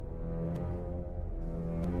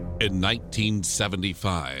In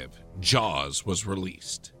 1975, Jaws was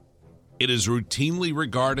released. It is routinely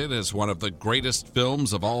regarded as one of the greatest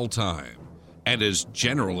films of all time and is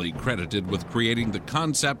generally credited with creating the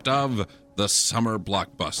concept of the summer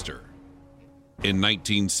blockbuster. In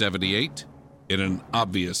 1978, in an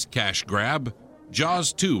obvious cash grab,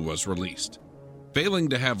 Jaws 2 was released, failing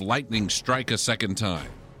to have lightning strike a second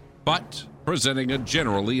time, but presenting a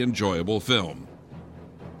generally enjoyable film.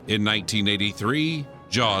 In 1983,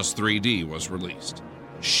 Jaws 3D was released,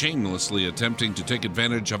 shamelessly attempting to take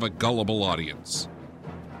advantage of a gullible audience.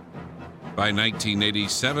 By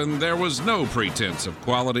 1987, there was no pretense of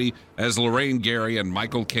quality as Lorraine Gary and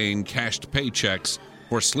Michael Caine cashed paychecks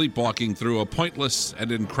for sleepwalking through a pointless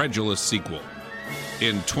and incredulous sequel.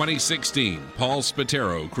 In 2016, Paul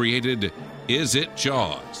Spataro created Is It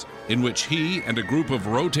Jaws?, in which he and a group of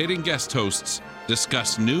rotating guest hosts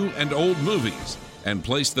discuss new and old movies and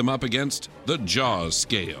place them up against the Jaws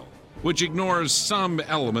scale, which ignores some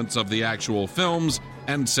elements of the actual films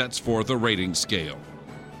and sets forth a rating scale.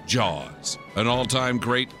 Jaws, an all-time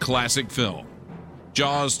great classic film.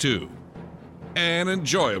 Jaws 2, an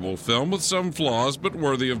enjoyable film with some flaws but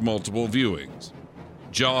worthy of multiple viewings.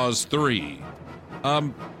 Jaws 3, a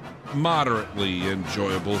moderately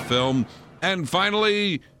enjoyable film. And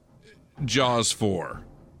finally, Jaws 4,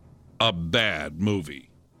 a bad movie.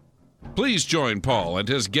 Please join Paul and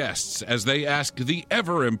his guests as they ask the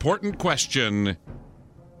ever-important question,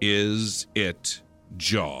 is it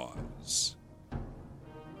Jaws?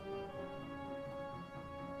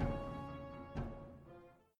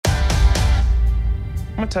 I'm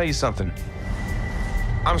gonna tell you something.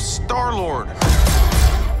 I'm Star-Lord.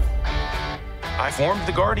 I formed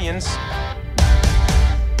the Guardians.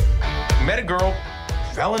 Met a girl,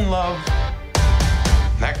 fell in love.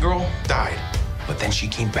 That girl died, but then she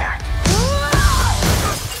came back.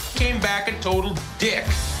 Came back a total dick.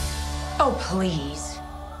 Oh, please.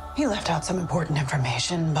 He left out some important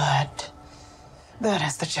information, but that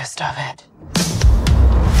is the gist of it.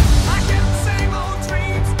 I get the same old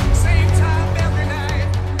dreams, same time every night.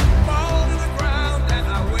 Fall to the ground and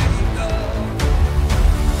I wake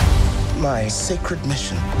up. My sacred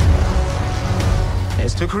mission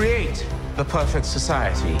Is to create the perfect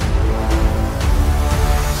society.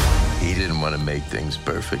 He didn't want to make things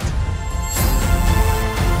perfect.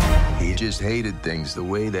 He just hated things the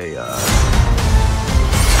way they are.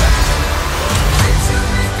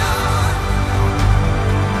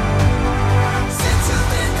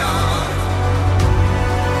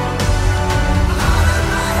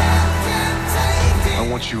 I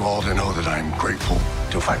want you all to know that I'm grateful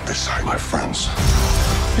to fight beside my friends.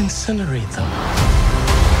 Incinerate them.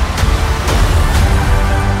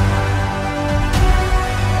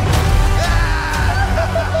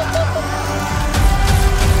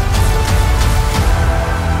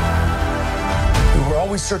 We were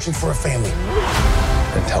always searching for a family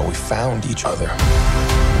until we found each other.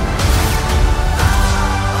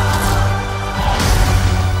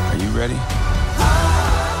 Are you ready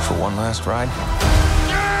for one last ride?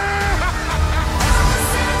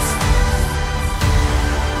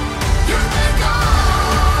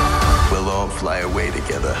 We'll all fly away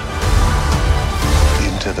together.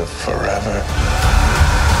 Into the forever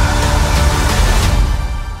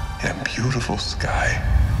and beautiful sky.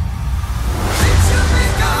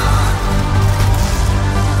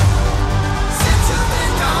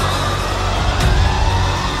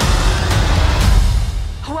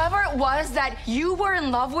 Whoever it was that you were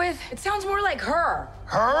in love with, it sounds more like her.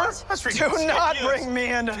 Her? That's ridiculous. Do not bring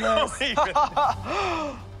me into this.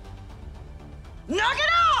 Knock it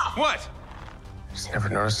off! What? Just never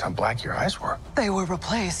noticed how black your eyes were. They were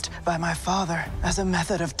replaced by my father as a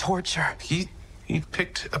method of torture. He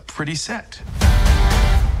picked a pretty set.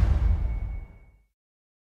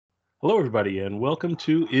 Hello, everybody, and welcome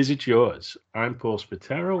to Is It Yours? I'm Paul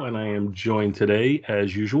Spataro, and I am joined today,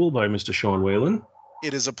 as usual, by Mr. Sean Whalen.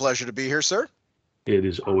 It is a pleasure to be here, sir. It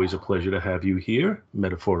is always a pleasure to have you here,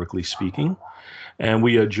 metaphorically speaking. And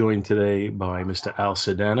we are joined today by Mr. Al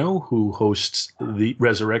Sedano, who hosts the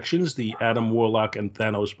Resurrections, the Adam Warlock and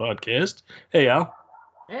Thanos podcast. Hey, Al.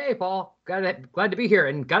 Hey, Paul. Glad to be here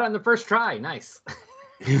and got on the first try. Nice.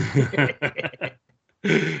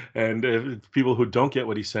 And people who don't get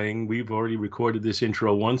what he's saying, we've already recorded this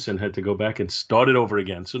intro once and had to go back and start it over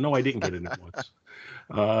again. So no, I didn't get it in once.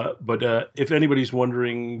 But if anybody's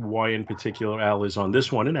wondering why in particular Al is on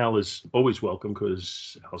this one, and Al is always welcome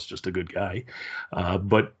because Al's just a good guy,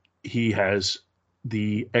 but he has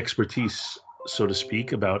the expertise, so to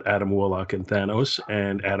speak, about Adam Warlock and Thanos,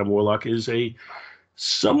 and Adam Warlock is a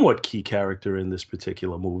somewhat key character in this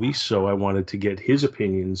particular movie. So I wanted to get his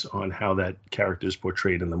opinions on how that character is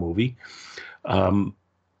portrayed in the movie. Now,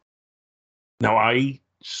 I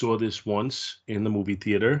saw this once in the movie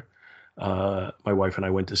theater. My wife and I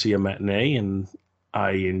went to see a matinee, and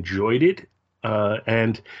I enjoyed it.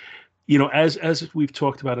 And as we've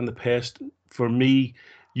talked about in the past, for me,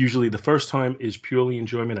 usually the first time is purely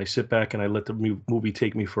enjoyment. I sit back and I let the movie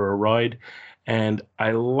take me for a ride. And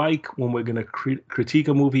I like, when we're going to critique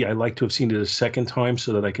a movie, I like to have seen it a second time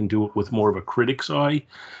so that I can do it with more of a critic's eye.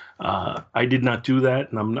 I did not do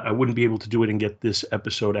that, and I wouldn't be able to do it and get this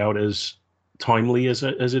episode out as timely as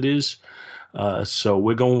it is. So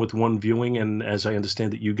we're going with one viewing, and as I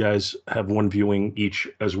understand that you guys have one viewing each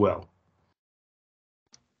as well.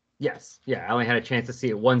 Yes. Yeah, I only had a chance to see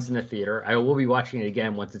it once in the theater. I will be watching it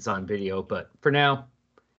again once it's on video, but for now,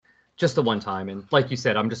 just the one time. And like you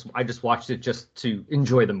said, I just watched it just to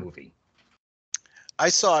enjoy the movie. I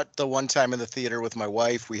saw it the one time in the theater with my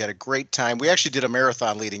wife. We had a great time. We actually did a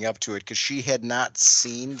marathon leading up to it because she had not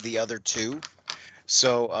seen the other two.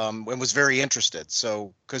 So, and was very interested.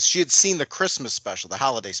 So, because she had seen the Christmas special, the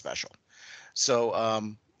holiday special.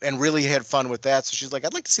 So, and really had fun with that. So she's like,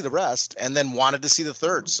 I'd like to see the rest, and then wanted to see the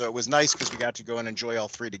third. So it was nice because we got to go and enjoy all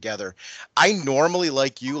three together. I normally,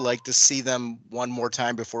 like you, like to see them one more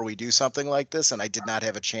time before we do something like this, and I did not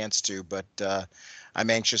have a chance to, but I'm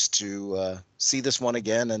anxious to see this one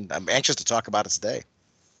again, and I'm anxious to talk about it today.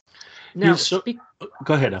 Now,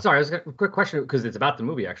 go ahead. Al. Sorry, I was got a quick question because it's about the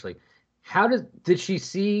movie, actually. How did she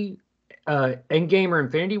see Endgame or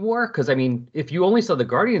Infinity War? Because, I mean, if you only saw the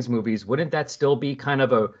Guardians movies, wouldn't that still be kind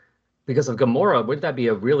of because of Gamora, wouldn't that be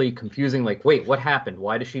a really confusing, like, wait, what happened?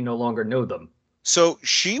 Why does she no longer know them? So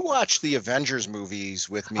she watched the Avengers movies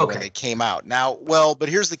with me when they came out. Now, but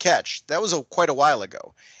here's the catch. That was quite a while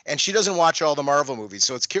ago. And she doesn't watch all the Marvel movies.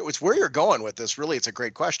 So it's where you're going with this. Really, it's a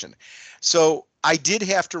great question. So I did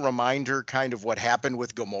have to remind her kind of what happened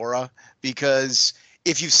with Gamora, because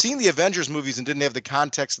if you've seen the Avengers movies and didn't have the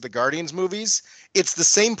context of the Guardians movies, it's the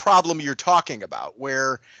same problem you're talking about,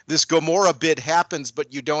 where this Gamora bit happens,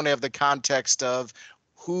 but you don't have the context of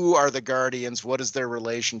who are the Guardians, what is their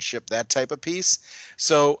relationship, that type of piece.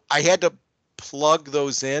 So I had to plug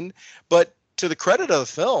those in. But to the credit of the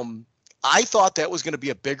film, I thought that was going to be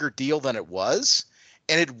a bigger deal than it was.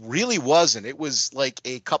 And it really wasn't. It was like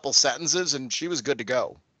a couple sentences, and she was good to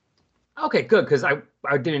go. Okay, good, because I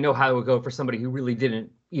didn't know how it would go for somebody who really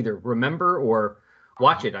didn't either remember or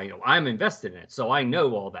watch it. I'm invested in it, so I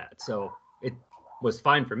know all that. So it was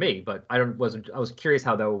fine for me, but I was curious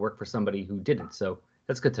how that would work for somebody who didn't. So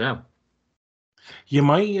that's good to know. Yeah,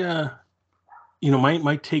 my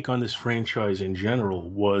take on this franchise in general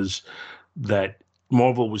was that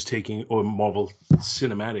Marvel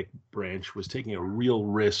Cinematic Branch was taking a real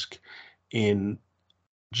risk in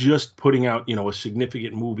just putting out, a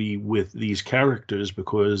significant movie with these characters,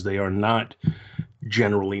 because they are not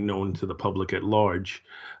generally known to the public at large.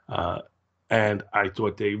 And I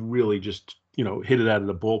thought they really just, hit it out of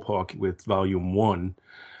the ballpark with Volume 1.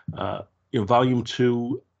 Volume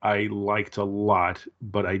 2, I liked a lot,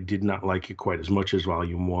 but I did not like it quite as much as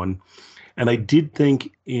Volume 1. And I did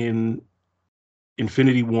think in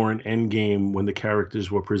Infinity War and Endgame, when the characters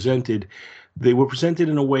were presented, they were presented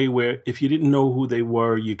in a way where if you didn't know who they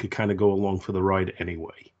were, you could kind of go along for the ride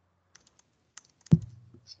anyway.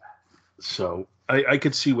 So I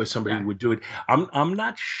could see where somebody would do it. I'm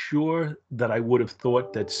not sure that I would have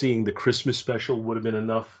thought that seeing the Christmas special would have been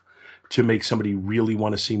enough to make somebody really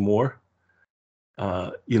want to see more.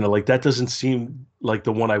 Like that doesn't seem like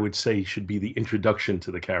the one I would say should be the introduction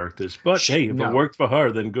to the characters. But hey, if it worked for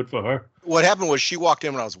her, then good for her. What happened was she walked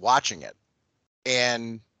in when I was watching it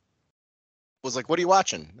and was like, "What are you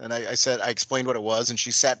watching?" And I explained what it was, and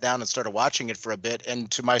she sat down and started watching it for a bit.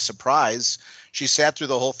 And to my surprise, she sat through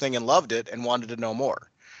the whole thing and loved it and wanted to know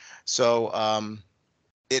more. So I'm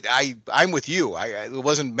with you. It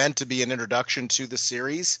wasn't meant to be an introduction to the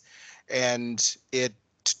series, and it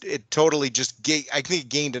totally just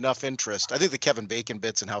gained enough interest. I think the Kevin Bacon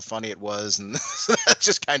bits and how funny it was, and that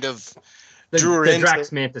just kind of drew her into the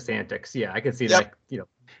Drax Mantis antics. Yeah, I can see that.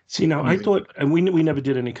 See, now I thought, and we never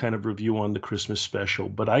did any kind of review on the Christmas special,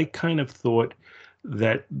 but I kind of thought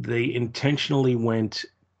that they intentionally went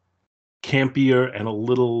campier and a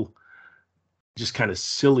little just kind of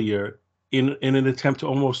sillier in an attempt to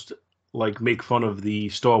almost like make fun of the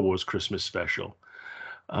Star Wars Christmas special.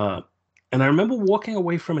 And I remember walking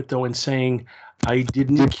away from it, though, and saying I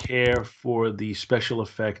didn't care for the special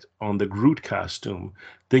effect on the Groot costume,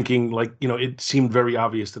 thinking it seemed very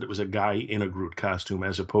obvious that it was a guy in a Groot costume,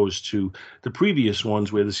 as opposed to the previous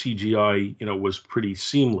ones where the CGI, was pretty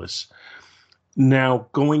seamless. Now,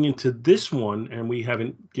 going into this one, and we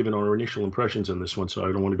haven't given our initial impressions on this one, so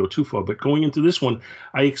I don't want to go too far, but going into this one,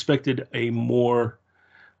 I expected a more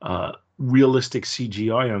realistic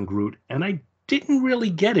CGI on Groot, and I didn't really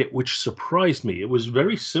get it, which surprised me. It was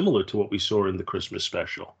very similar to what we saw in the Christmas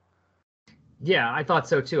special. Yeah, I thought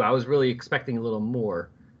so too. I was really expecting a little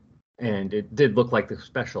more, and it did look like the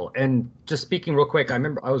special. And just speaking real quick, I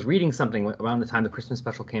remember I was reading something around the time the Christmas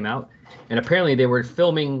special came out, and apparently they were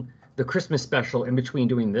filming the Christmas special in between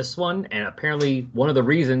doing this one. And apparently one of the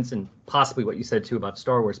reasons, and possibly what you said too about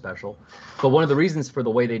Star Wars special, but one of the reasons for the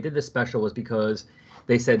way they did this special was because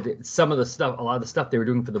they said that some of the stuff, a lot of the stuff they were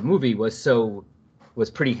doing for the movie was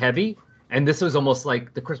pretty heavy. And this was almost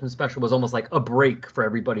like the Christmas special was almost like a break for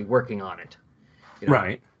everybody working on it. You know,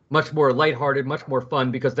 right. Much more lighthearted, much more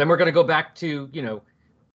fun, because then we're going to go back to,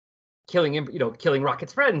 killing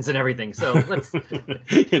Rocket's friends and everything. So let's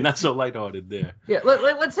not so lighthearted there. Yeah,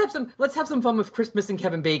 let's have some fun with Christmas and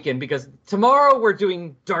Kevin Bacon, because tomorrow we're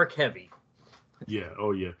doing dark heavy. Yeah.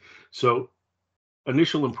 Oh yeah. So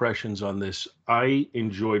initial impressions on this, I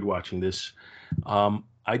enjoyed watching this.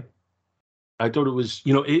 I thought it was,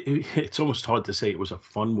 it's almost hard to say it was a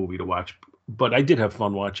fun movie to watch, but I did have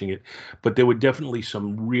fun watching it. But there were definitely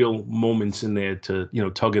some real moments in there to,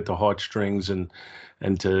 tug at the heartstrings and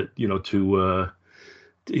to, to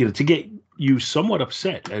get you somewhat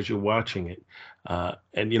upset as you're watching it.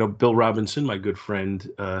 And Bill Robinson, my good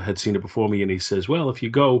friend, had seen it before me, and he says, well, if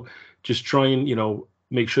you go, just try and,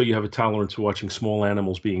 make sure you have a tolerance for watching small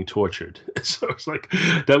animals being tortured. So it's like,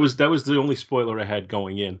 that was the only spoiler I had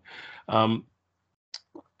going in.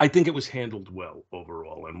 I think it was handled well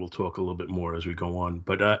overall, and we'll talk a little bit more as we go on.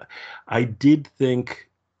 But I did think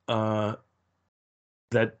that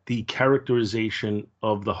the characterization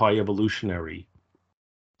of the High Evolutionary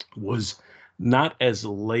was not as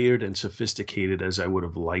layered and sophisticated as I would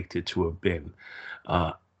have liked it to have been.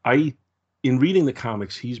 In reading the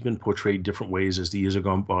comics, he's been portrayed different ways as the years have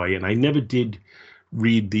gone by, and I never did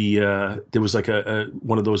read there was like a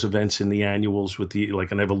one of those events in the annuals with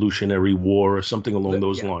like an evolutionary war or something along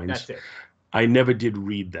those lines. That's it. I never did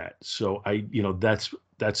read that, so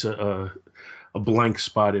that's a blank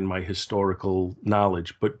spot in my historical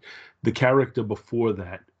knowledge. But the character before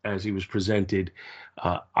that, as he was presented,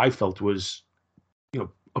 I felt was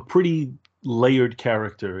a pretty layered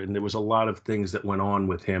character, and there was a lot of things that went on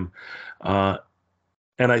with him,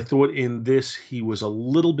 and I thought in this he was a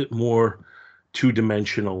little bit more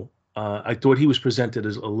two-dimensional. I thought he was presented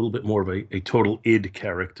as a little bit more of a total id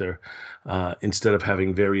character, instead of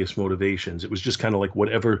having various motivations. It was just kind of like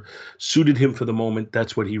whatever suited him for the moment,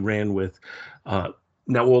 that's what he ran with.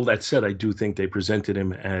 Now, all that said, I do think they presented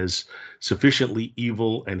him as sufficiently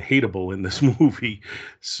evil and hateable in this movie.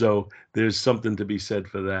 So there's something to be said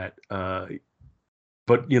for that.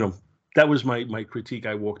 But, that was my critique.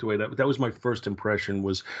 I walked away. That was my first impression.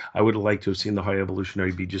 Was I would have liked to have seen the High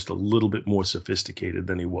Evolutionary be just a little bit more sophisticated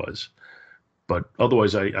than he was. But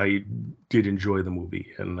otherwise, I did enjoy the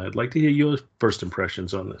movie, and I'd like to hear your first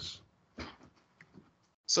impressions on this.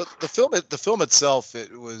 So the film itself,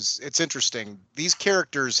 it's interesting. These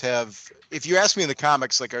characters have, if you ask me in the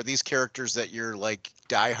comics, like, are these characters that you're like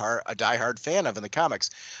a diehard fan of in the comics?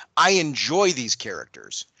 I enjoy these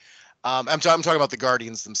characters. I'm talking about the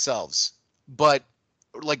Guardians themselves, but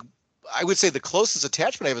like I would say the closest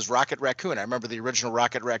attachment I have is Rocket Raccoon. I remember the original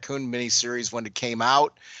Rocket Raccoon miniseries when it came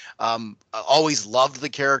out. I always loved the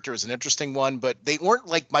character. It was an interesting one, but they weren't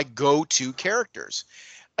like my go-to characters.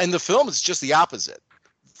 And the film is just the opposite.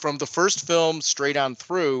 From the first film straight on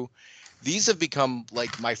through, these have become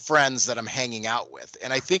like my friends that I'm hanging out with.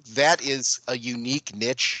 And I think that is a unique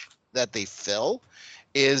niche that they fill,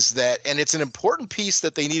 is that, and it's an important piece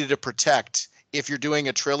that they needed to protect. If you're doing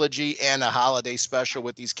a trilogy and a holiday special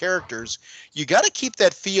with these characters, you got to keep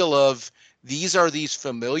that feel of these are these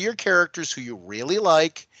familiar characters who you really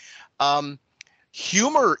like.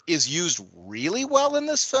 Humor is used really well in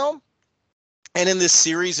this film and in this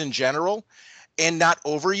series in general, and not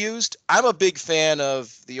overused. I'm a big fan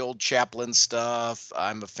of the old Chaplin stuff.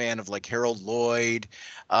 I'm a fan of like Harold Lloyd.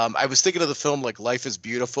 I was thinking of the film like Life is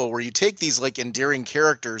Beautiful, where you take these like endearing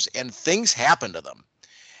characters and things happen to them.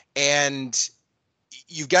 And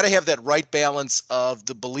you've got to have that right balance of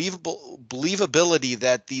the believability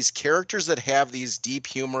that these characters that have these deep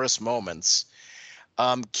humorous moments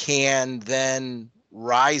can then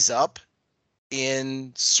rise up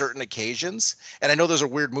in certain occasions. And I know those are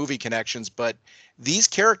weird movie connections, but these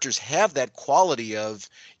characters have that quality of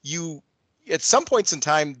you. At some points in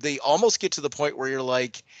time, they almost get to the point where you're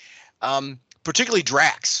like, particularly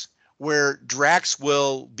Drax, where Drax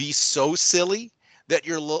will be so silly that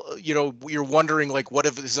you're wondering like what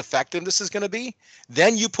his effectiveness is going to be.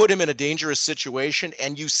 Then you put him in a dangerous situation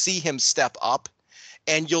and you see him step up,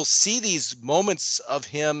 and you'll see these moments of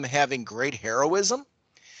him having great heroism.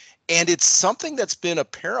 And it's something that's been a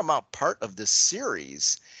paramount part of this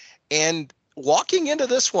series. And walking into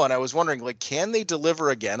this one, I was wondering, like, can they deliver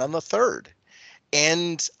again on the third?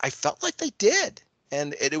 And I felt like they did.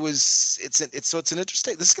 And it's an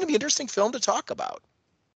interesting, this is going to be an interesting film to talk about.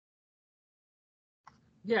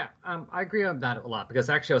 Yeah, I agree on that a lot, because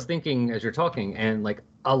actually I was thinking as you're talking, and like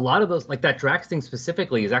a lot of those, like that Drax thing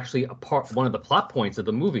specifically is actually one of the plot points of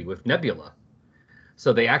the movie with Nebula.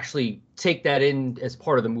 So they actually take that in as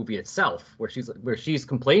part of the movie itself, where she's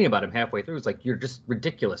complaining about him halfway through. It's like, you're just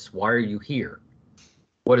ridiculous. Why are you here?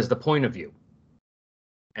 What is the point of you?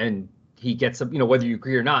 And he gets, whether you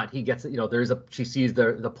agree or not, he gets, she sees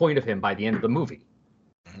the point of him by the end of the movie.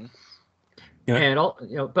 Mm-hmm. Yeah.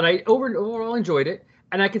 And but I overall enjoyed it.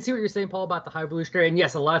 And I can see what you're saying, Paul, about the High Evolutionary. And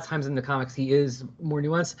yes, a lot of times in the comics he is more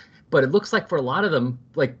nuanced, but it looks like for a lot of them,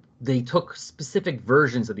 like they took specific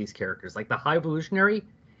versions of these characters. Like the High Evolutionary,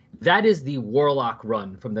 that is the Warlock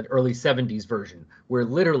run from the early 70s version, where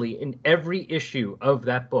literally in every issue of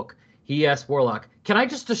that book, he asks Warlock, can I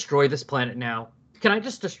just destroy this planet now? Can I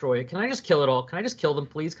just destroy it? Can I just kill it all? Can I just kill them,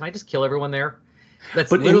 please? Can I just kill everyone there?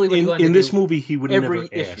 That's literally what he in this movie, he would never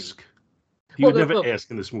ask. He would never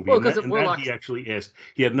ask in this movie. And that he actually asked.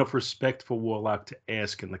 He had enough respect for Warlock to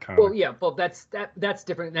ask in the comic. Well, yeah, but that's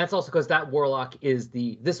different. And that's also because that Warlock is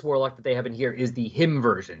this Warlock that they have in here is the him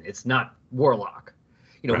version. It's not Warlock.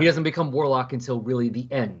 Right. He doesn't become Warlock until really the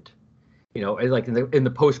end. Like in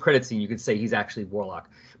the post-credit scene, you could say he's actually Warlock.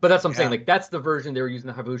 But that's what I'm saying. Like that's the version they were using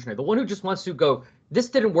the High Evolutionary. The one who just wants to go, this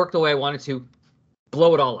didn't work the way I wanted to,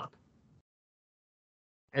 blow it all up.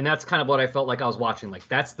 And that's kind of what I felt like I was watching. Like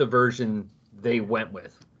that's the version they went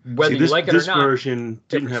with. Whether you like it or not. This version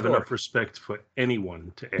didn't have enough respect for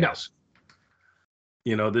anyone to ask.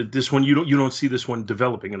 No. This one you don't see this one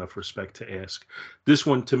developing enough respect to ask. This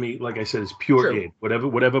one to me, like I said, is pure id. Whatever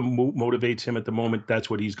motivates him at the moment, that's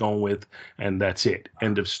what he's going with, and that's it.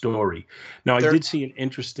 End of story. Now I did see an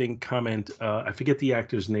interesting comment. I forget the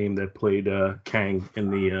actor's name that played Kang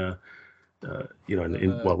in the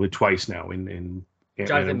twice now in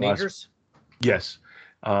Jonathan Majors. Yes.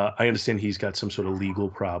 I understand he's got some sort of legal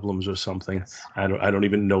problems or something. Yes. I don't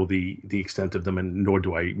even know the extent of them, and nor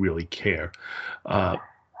do I really care.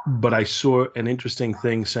 But I saw an interesting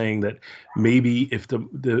thing saying that maybe if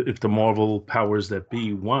the Marvel powers that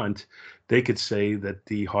be want, they could say that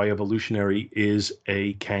the High Evolutionary is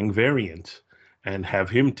a Kang variant and have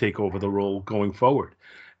him take over the role going forward.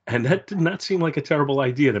 And that did not seem like a terrible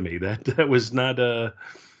idea to me. That was not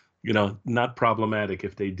not problematic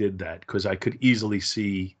if they did that, because I could easily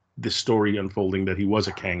see the story unfolding that he was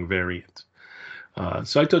a Kang variant.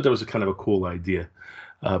 So I thought that was a kind of a cool idea.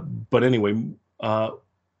 But anyway, I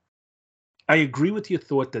agree with your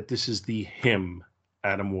thought that this is the him,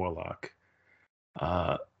 Adam Warlock.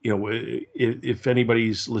 If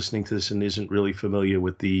anybody's listening to this and isn't really familiar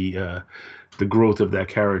with the growth of that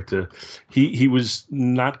character, he was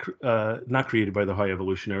not created by the High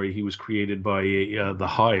Evolutionary. He was created by the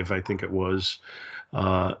Hive, I think it was,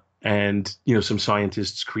 and some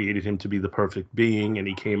scientists created him to be the perfect being, and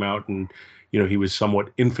he came out and he was somewhat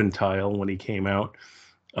infantile when he came out,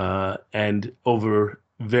 and over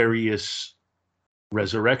various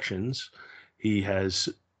resurrections, he has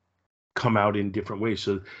come out in different ways.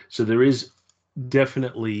 So there is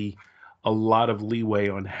definitely a lot of leeway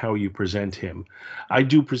on how you present him. I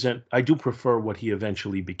do prefer what he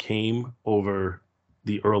eventually became over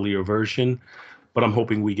the earlier version, but I'm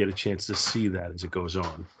hoping we get a chance to see that as it goes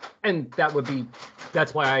on. And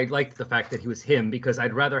that's why I liked the fact that he was him, because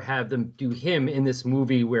I'd rather have them do him in this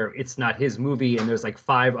movie where it's not his movie and there's like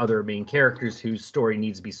 5 other main characters whose story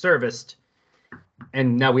needs to be serviced.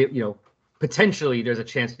 And now potentially there's a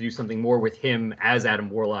chance to do something more with him as Adam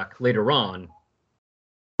Warlock later on,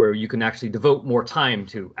 where you can actually devote more time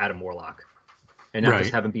to Adam Warlock and not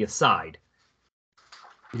just have him be a side.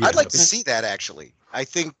 Yeah. I'd like to see that, actually. I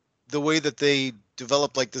think the way that they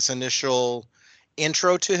developed like this initial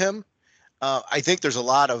intro to him, I think there's a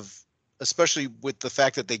lot of, especially with the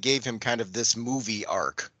fact that they gave him kind of this movie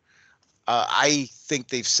arc. I think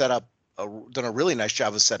they've done a really nice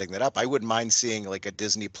job of setting that up. I wouldn't mind seeing like a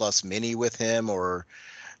Disney Plus mini with him, or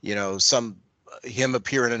him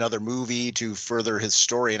appear in another movie to further his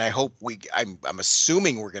story. And I hope I'm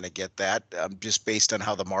assuming we're going to get that, just based on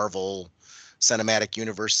how the Marvel Cinematic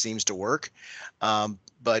Universe seems to work.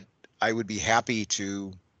 But I would be happy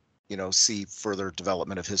to, see further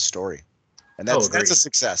development of his story, and that's a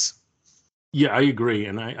success. Yeah, I agree,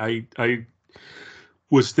 and I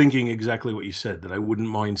was thinking exactly what you said, that I wouldn't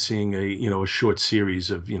mind seeing a short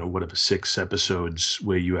series of, whatever, 6 episodes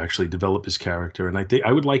where you actually develop his character. And I think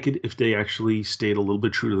I would like it if they actually stayed a little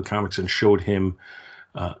bit true to the comics and showed him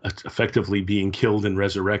effectively being killed and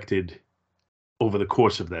resurrected over the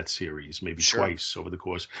course of that series, maybe twice over the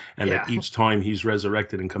course. And that each time he's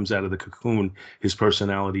resurrected and comes out of the cocoon, his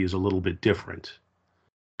personality is a little bit different.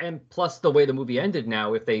 And plus the way the movie ended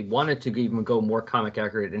now, if they wanted to even go more comic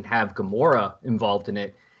accurate and have Gamora involved in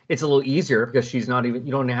it, it's a little easier because she's not even,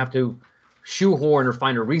 you don't have to shoehorn or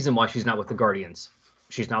find a reason why she's not with the Guardians.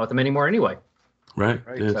 She's not with them anymore anyway. Right.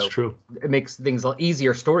 That's true. It makes things a little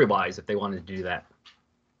easier story-wise if they wanted to do that.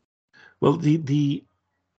 Well, the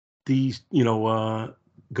Gamora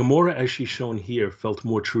as she's shown here felt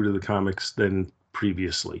more true to the comics than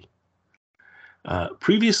previously.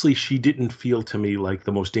 Previously, she didn't feel to me like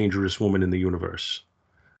the most dangerous woman in the universe,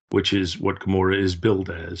 which is what Gamora is billed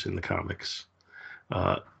as in the comics.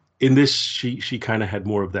 In this, she kind of had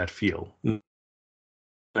more of that feel.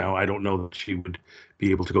 Now, I don't know that she would be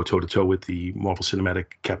able to go toe-to-toe with the Marvel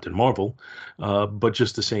Cinematic Captain Marvel, but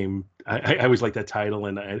just the same, I always liked that title,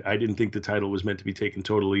 and I didn't think the title was meant to be taken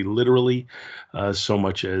totally literally, so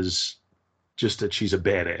much as just that she's a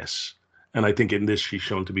badass. And I think in this, she's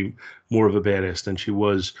shown to be more of a badass than she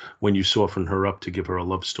was when you soften her up to give her a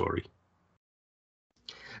love story.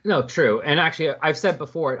 No, true. And actually, I've said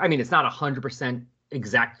before, I mean, it's not 100%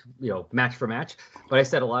 exact, match for match, but I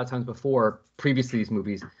said a lot of times before, previously these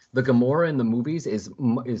movies, the Gamora in the movies is a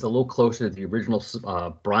little closer to the original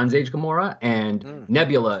Bronze Age Gamora, and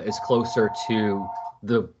Nebula is closer to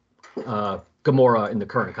the Gamora in the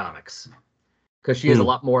current comics, because she is a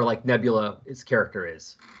lot more like Nebula's character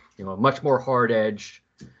is. Much more hard-edged,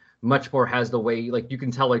 much more has the way, like, you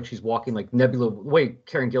can tell, like, she's walking like Nebula, the way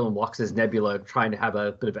Karen Gillan walks as Nebula, trying to have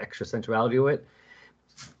a bit of extra sensuality to it.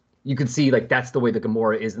 You can see, like, that's the way the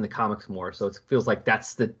Gamora is in the comics more. So it feels like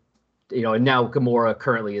that's the, and now Gamora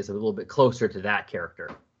currently is a little bit closer to that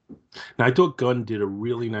character. Now, I thought Gunn did a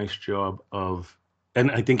really nice job of,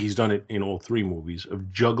 and I think he's done it in all 3 movies,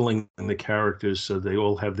 of juggling the characters so they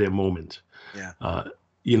all have their moment. Yeah.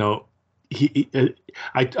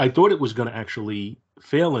 I thought it was going to actually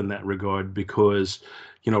fail in that regard because,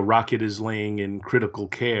 Rocket is laying in critical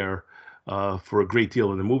care for a great deal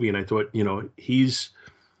of the movie. And I thought,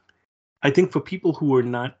 I think for people who are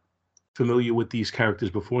not familiar with these characters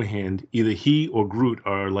beforehand, either he or Groot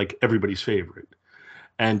are like everybody's favorite.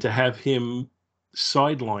 And to have him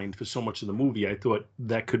sidelined for so much of the movie, I thought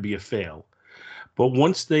that could be a fail. But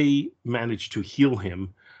once they managed to heal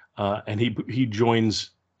him and he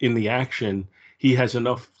joins in the action, he has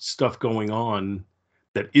enough stuff going on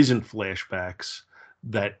that isn't flashbacks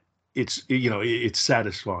that it's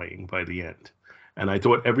satisfying by the end. And I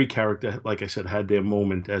thought every character, like I said, had their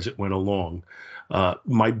moment as it went along.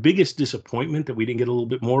 My biggest disappointment that we didn't get a little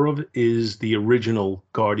bit more of is the original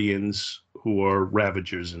Guardians, who are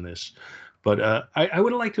Ravagers in this. But I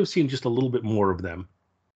would have liked to have seen just a little bit more of them.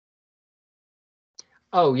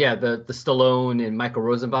 Oh, yeah, the Stallone and Michael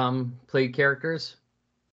Rosenbaum played characters.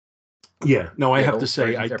 Yeah, no, I have to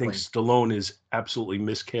say, I think Stallone is absolutely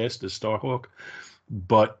miscast as Starhawk.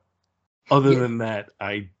 But other than that,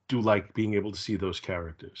 I do like being able to see those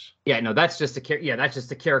characters. Yeah, no, that's just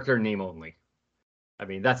a character name only. I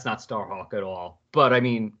mean, that's not Starhawk at all. But I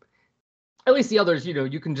mean, at least the others,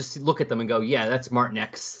 you can just look at them and go, yeah, that's Martin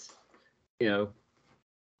X. And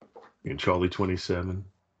Charlie 27.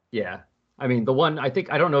 Yeah, I mean, the one I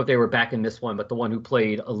don't know if they were back in this one, but the one who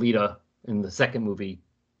played Alita in the second movie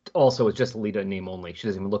also is just Alita name only. She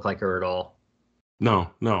doesn't even look like her at all. No,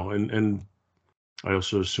 and I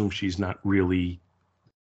also assume she's not really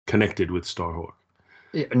connected with Starhawk.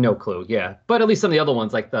 Yeah, no clue, yeah. But at least some of the other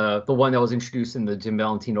ones, like the one that was introduced in the Jim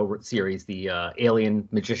Valentino series, the Alien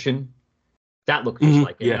Magician, that looked just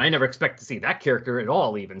like it. Yeah. And I never expect to see that character at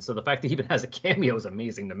all even. So the fact that he even has a cameo is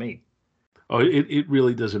amazing to me. Oh, it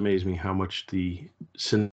really does amaze me how much the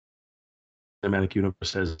cinematic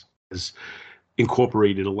universe has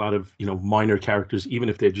incorporated a lot of minor characters, even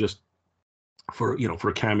if they're just for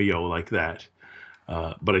a cameo like that.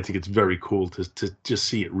 But I think it's very cool to just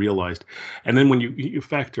see it realized. And then when you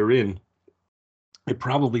factor in, it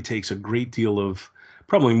probably takes a great deal of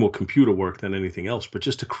probably more computer work than anything else, but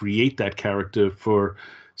just to create that character for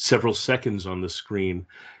several seconds on the screen,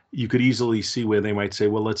 you could easily see where they might say,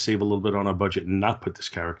 well, let's save a little bit on our budget and not put this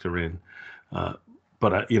character in.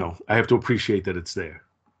 But I have to appreciate that it's there.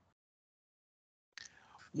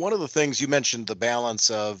 One of the things you mentioned, the balance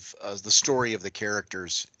of the story of the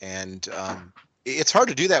characters, and it's hard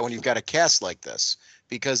to do that when you've got a cast like this,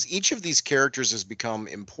 because each of these characters has become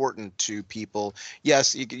important to people.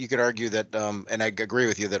 Yes, you could argue that, and I agree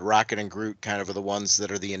with you that Rocket and Groot kind of are the ones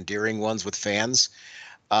that are the endearing ones with fans.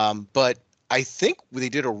 But I think they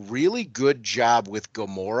did a really good job with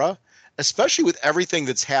Gamora, especially with everything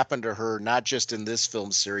that's happened to her, not just in this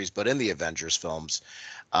film series, but in the Avengers films.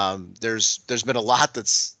 There's been a lot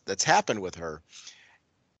that's happened with her.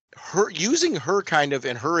 Using her kind of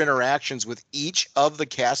in her interactions with each of the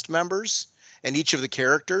cast members and each of the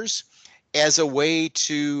characters as a way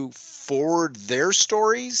to forward their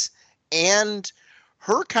stories, and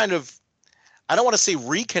her kind of, I don't want to say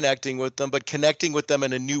reconnecting with them, but connecting with them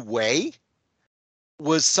in a new way,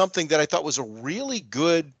 was something that I thought was a really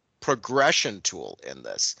good progression tool in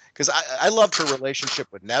this. Because I loved her relationship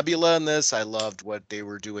with Nebula in this. I loved what they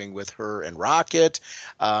were doing with her and Rocket.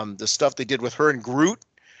 The stuff they did with her and Groot,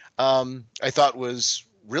 I thought was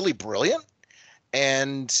really brilliant.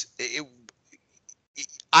 And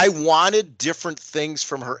I wanted different things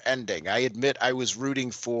from her ending. I admit I was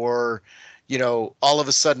rooting for, all of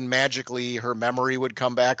a sudden magically her memory would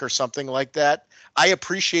come back or something like that. I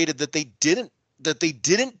appreciated that they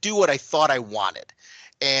didn't do what I thought I wanted.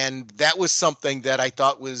 And that was something that I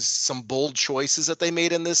thought was some bold choices that they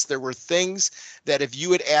made in this. There were things that if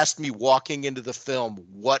you had asked me walking into the film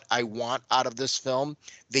what I want out of this film,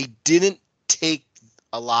 they didn't take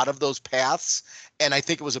a lot of those paths. And I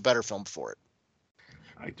think it was a better film for it.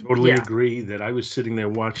 I totally agree that I was sitting there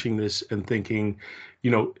watching this and thinking,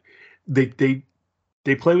 they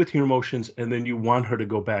play with your emotions, and then you want her to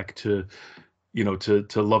go back to,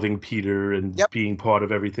 to loving Peter and being part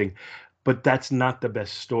of everything. But that's not the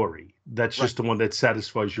best story. That's just the one that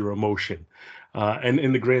satisfies your emotion. And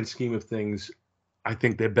in the grand scheme of things, I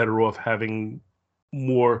think they're better off having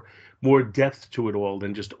more depth to it all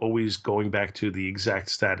than just always going back to the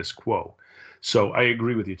exact status quo. So I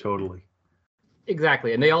agree with you totally.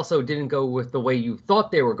 Exactly. And they also didn't go with the way you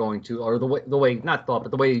thought they were going to, or the way not thought,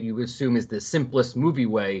 but the way you assume is the simplest movie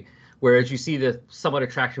way, whereas you see the somewhat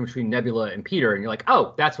attraction between Nebula and Peter, and you're like,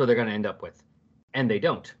 oh, that's where they're going to end up with. And they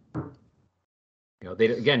don't. They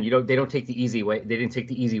don't take the easy way. They didn't take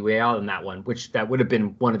the easy way out in that one, which that would have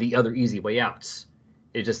been one of the other easy way outs.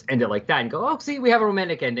 It just ended like that and go, oh, see, we have a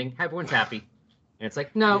romantic ending. Everyone's happy. And it's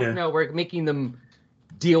like, no, we're making them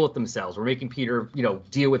deal with themselves. We're making Peter,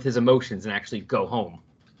 deal with his emotions and actually go home.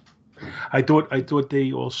 I thought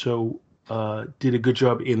they also did a good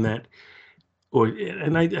job in that,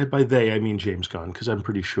 by they I mean James Gunn, because I'm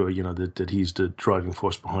pretty sure that he's the driving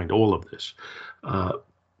force behind all of this.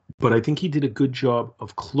 But I think he did a good job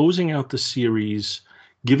of closing out the series,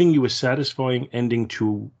 giving you a satisfying ending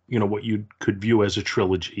to what you could view as a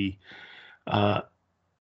trilogy,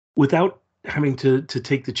 without having to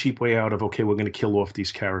take the cheap way out of, okay, we're going to kill off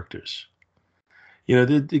these characters.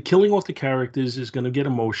 The killing off the characters is going to get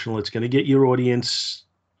emotional. It's going to get your audience,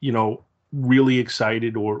 really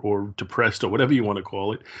excited or depressed or whatever you want to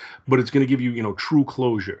call it. But it's going to give you, true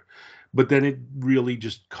closure. But then it really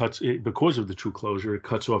just because of the true closure, it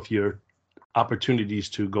cuts off your opportunities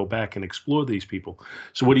to go back and explore these people.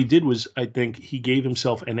 So what he did was, I think he gave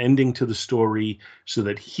himself an ending to the story so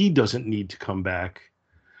that he doesn't need to come back.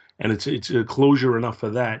 And it's a closure enough for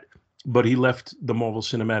that. But he left the Marvel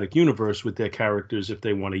Cinematic Universe with their characters if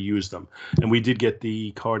they want to use them. And we did get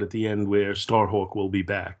the card at the end where Starhawk will be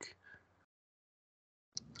back.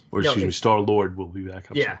 Or Star-Lord will be back.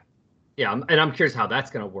 Yeah. Yeah, and I'm curious how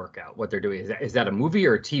that's going to work out, what they're doing. Is that a movie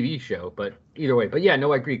or a TV show? But either way. But yeah,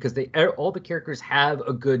 no, I agree, because all the characters have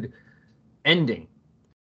a good ending.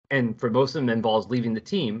 And for most of them, it involves leaving the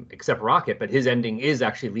team, except Rocket, but his ending is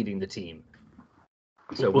actually leading the team.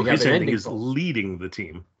 So we have his ending is leading the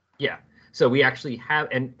team. Yeah. So we actually have,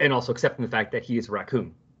 and also accepting the fact that he is a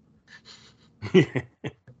raccoon.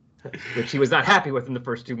 Which he was not happy with in the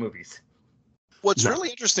first two movies. What's really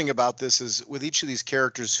interesting about this is with each of these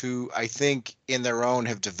characters who I think in their own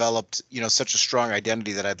have developed, such a strong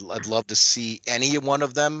identity that I'd love to see any one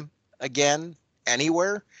of them again,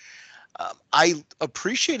 anywhere. I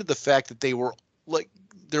appreciated the fact that they were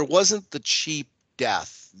there wasn't the cheap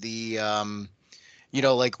death, the,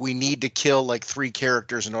 we need to kill 3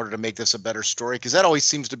 characters in order to make this a better story. Because that always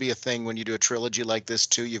seems to be a thing when you do a trilogy like this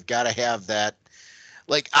too. You've got to have that.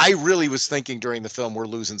 I really was thinking during the film, we're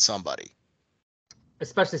losing somebody.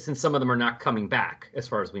 Especially since some of them are not coming back, as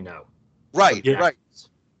far as we know. Right, right.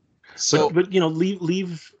 So, but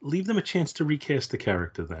leave them a chance to recast the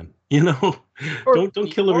character. Then don't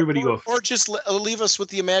kill everybody off, or just leave us with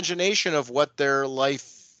the imagination of what their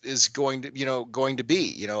life is going to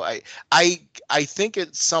be. I think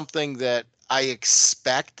it's something that I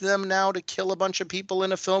expect them now to kill a bunch of people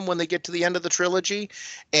in a film when they get to the end of the trilogy.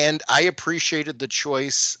 And I appreciated the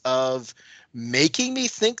choice of making me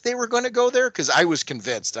think they were going to go there, because I was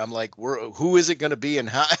convinced. I'm like, who is it going to be, and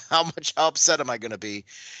how upset am I going to be?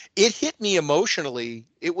 It hit me emotionally.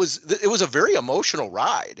 It was a very emotional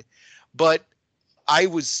ride, but I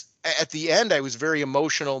was at the end. I was very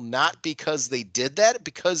emotional, not because they did that,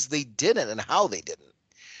 because they didn't, and how they didn't.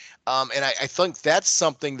 And I think that's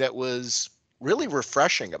something that was really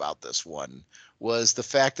refreshing about this one, was the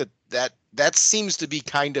fact that seems to be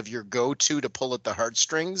kind of your go-to to pull at the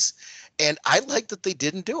heartstrings. And I like that they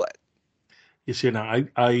didn't do it. You see, now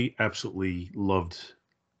I absolutely loved,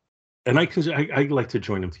 and I like to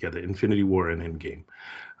join them together, Infinity War and Endgame.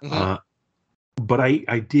 Mm-hmm. But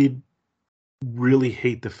I did really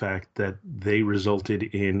hate the fact that they resulted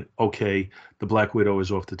in, okay, the Black Widow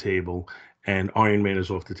is off the table, and Iron Man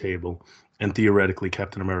is off the table, and theoretically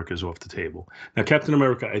Captain America is off the table. Now, Captain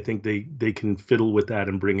America, I think they can fiddle with that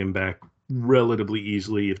and bring him back relatively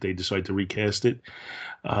easily if they decide to recast it.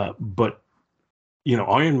 But,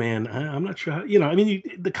 Iron Man, I'm not sure how,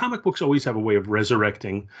 the comic books always have a way of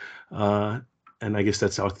resurrecting, and I guess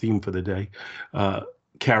that's our theme for the day,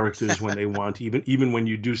 characters when they want, even when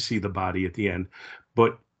you do see the body at the end.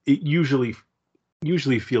 But it usually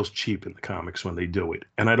feels cheap in the comics when they do it,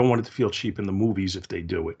 and I don't want it to feel cheap in the movies if they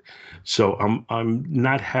do it. So I'm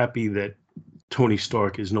not happy that Tony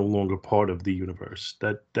Stark is no longer part of the universe.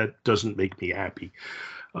 That doesn't make me happy,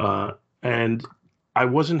 and I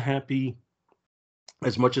wasn't happy.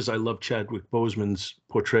 As much as I love Chadwick Boseman's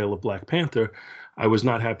portrayal of Black Panther, I was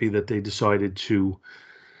not happy that they decided to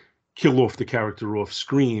kill off the character off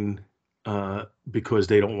screen because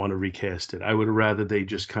they don't want to recast it. I would have rather they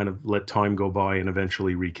just kind of let time go by and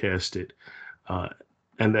eventually recast it.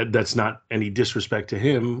 And that's not any disrespect to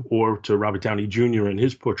him or to Robert Downey Jr. and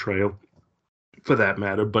his portrayal, for that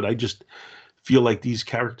matter. But I just feel like these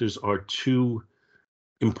characters are too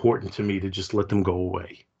important to me to just let them go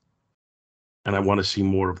away. And I want to see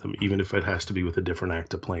more of them, even if it has to be with a different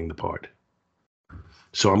actor playing the part.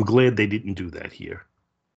 So I'm glad they didn't do that here.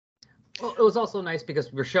 Well, it was also nice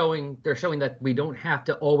because they're showing that we don't have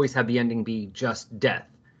to always have the ending be just death.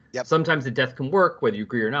 Yep. Sometimes the death can work, whether you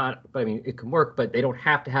agree or not. But I mean, it can work, but they don't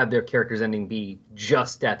have to have their character's ending be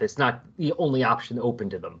just death. It's not the only option open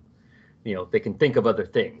to them. They can think of other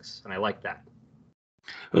things, and I like that.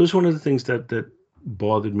 It was one of the things that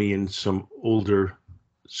bothered me in some older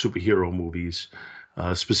superhero movies,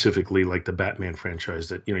 specifically like the Batman franchise,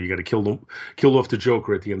 that you got to kill off the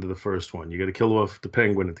Joker at the end of the first one, you got to kill off the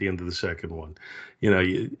Penguin at the end of the second one.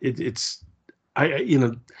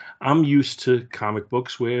 I'm used to comic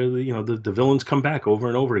books where the villains come back over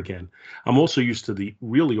and over again. I'm also used to the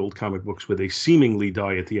really old comic books where they seemingly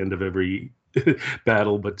die at the end of every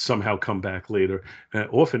battle but somehow come back later,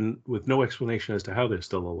 often with no explanation as to how they're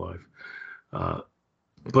still alive.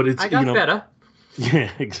 But it's I got better.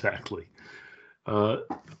 Yeah, exactly. But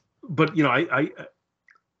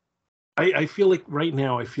I feel like right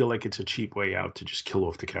now it's a cheap way out to just kill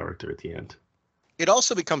off the character at the end. It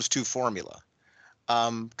also becomes too formula,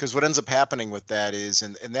 because what ends up happening with that is,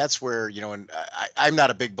 and that's where and I'm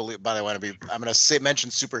not a big believer. But I'm going to mention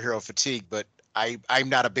superhero fatigue, but I'm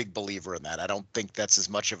not a big believer in that. I don't think that's as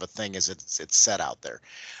much of a thing as it's set out there.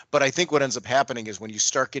 But I think what ends up happening is when you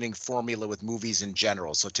start getting formula with movies in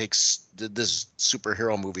general, so takes this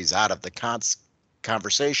superhero movies out of the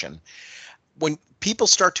conversation, when people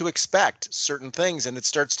start to expect certain things and it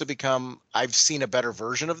starts to become, I've seen a better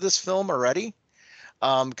version of this film already,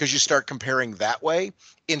 because you start comparing that way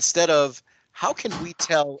instead of how can we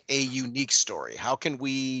tell a unique story? How can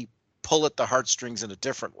we pull at the heartstrings in a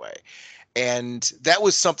different way? And that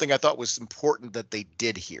was something I thought was important that they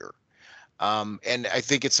did here. And I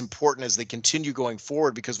think it's important as they continue going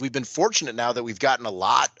forward, because we've been fortunate now that we've gotten a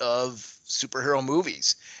lot of superhero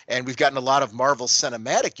movies and we've gotten a lot of Marvel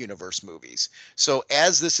Cinematic Universe movies. So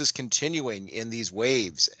as this is continuing in these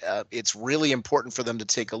waves, it's really important for them to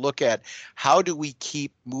take a look at how do we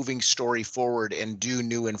keep moving story forward and do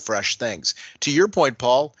new and fresh things. To your point,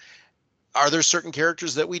 Paul, are there certain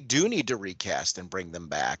characters that we do need to recast and bring them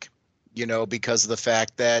back? Because of the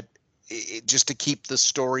fact that just to keep the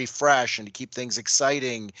story fresh and to keep things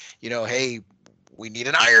exciting, hey, we need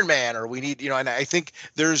an Iron Man, or we need, and I think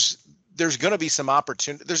there's going to be some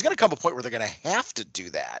opportunity. There's going to come a point where they're going to have to do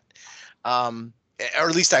that. Or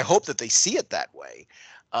at least I hope that they see it that way.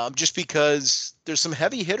 Just because there's some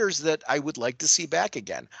heavy hitters that I would like to see back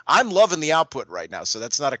again. I'm loving the output right now, so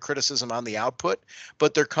that's not a criticism on the output,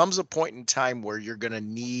 but there comes a point in time where you're going to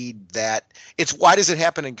need that. It's why does it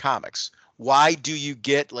happen in comics? why do you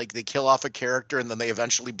get, like, they kill off a character and then they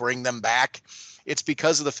eventually bring them back? It's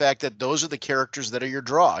because of the fact that those are the characters that are your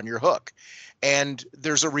draw and your hook. And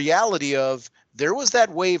there's a reality of, there was that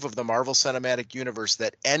wave of the Marvel Cinematic Universe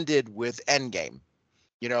that ended with Endgame,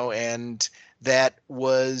 you know, and that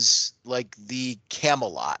was like the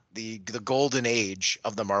Camelot, the golden age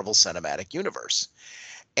of the Marvel Cinematic Universe.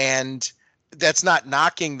 And that's not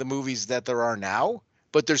knocking the movies that there are now,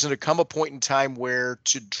 but there's going to come a point in time where,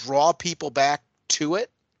 to draw people back to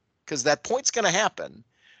it, because that point's going to happen,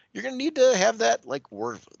 you're going to need to have that, like,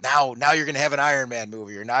 word. Now you're going to have an Iron Man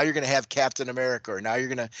movie, or now you're going to have Captain America, or now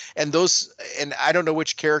you're going to, and I don't know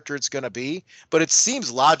which character it's going to be, but it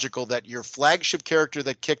seems logical that your flagship character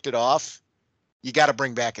that kicked it off, you got to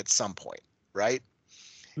bring back at some point, right?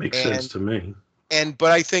 Makes sense to me.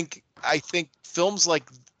 But I think films like,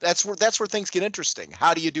 that's where things get interesting.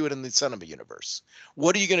 How do you do it in the cinema universe?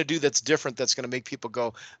 What are you going to do that's different, that's going to make people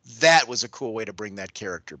go, that was a cool way to bring that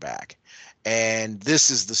character back? And this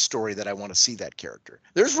is the story that I want to see that character.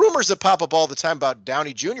 There's rumors that pop up all the time about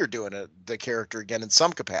Downey Jr. doing the character again in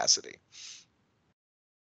some capacity.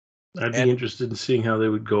 I'd be interested in seeing how they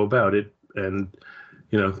would go about it. And,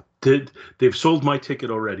 you know, they've sold my ticket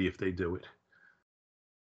already if they do it.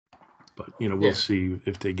 But, you know, we'll see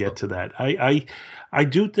if they get to that. I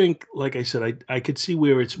do think, like I said, I could see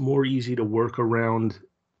where it's more easy to work around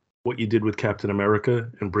what you did with Captain America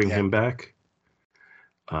and bring him back.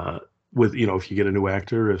 With, you know, if you get a new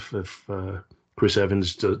actor, if Chris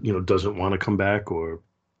Evans doesn't want to come back, or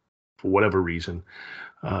for whatever reason,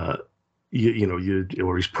 or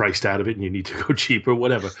he's priced out of it and you need to go cheaper,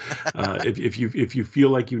 whatever. If you feel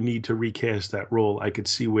like you need to recast that role, I could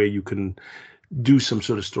see where you can do some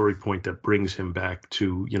sort of story point that brings him back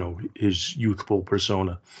to, you know, his youthful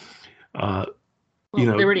persona. They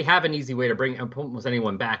already have an easy way to bring almost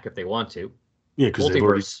anyone back if they want to. Yeah, because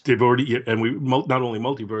they've already, and we not only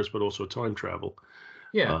multiverse but also time travel.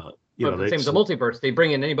 Yeah, same as the multiverse, they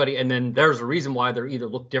bring in anybody, and then there's a reason why they either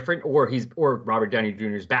look different, or Robert Downey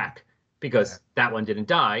Jr.'s back because that one didn't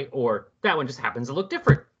die, or that one just happens to look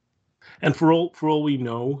different. And for all we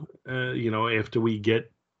know, after we get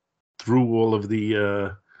through all of the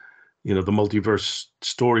the multiverse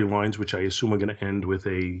storylines, which I assume are going to end with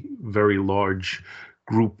a very large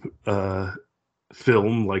group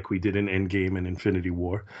film like we did in Endgame and Infinity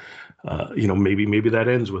War. Maybe that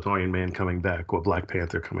ends with Iron Man coming back, or Black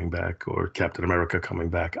Panther coming back, or Captain America coming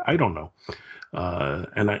back. I don't know.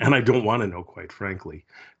 And I don't want to know, quite frankly.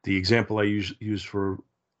 The example I use for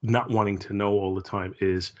not wanting to know all the time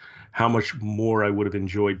is how much more I would have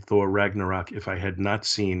enjoyed Thor Ragnarok if I had not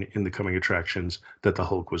seen in the coming attractions that the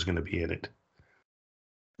Hulk was going to be in it.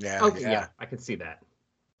 Yeah, I can see that.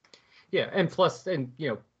 Yeah, and plus,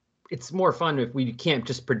 it's more fun if we can't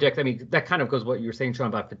just predict. I mean, that kind of goes what you were saying, Sean,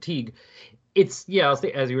 about fatigue. It's,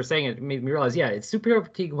 as you were saying, it made me realize, it's superhero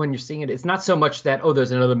fatigue when you're seeing it. It's not so much that,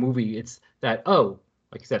 there's another movie. It's that,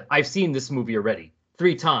 like you said, I've seen this movie already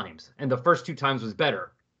 3 times, and the first 2 times was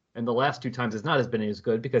better, and the last 2 times has not been as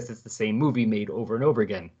good because it's the same movie made over and over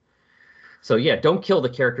again. So, don't kill the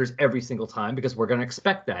characters every single time, because we're going to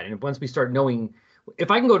expect that. And once we start knowing,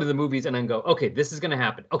 if I can go to the movies and then go, okay, this is going to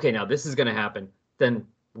happen. Okay, now this is going to happen. Then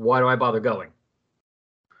why do I bother going?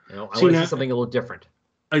 I want to see something a little different.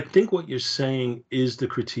 I think what you're saying is the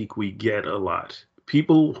critique we get a lot.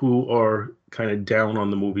 People who are kind of down on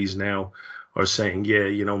the movies now are saying,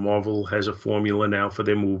 Marvel has a formula now for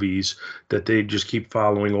their movies that they just keep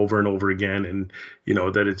following over and over again, and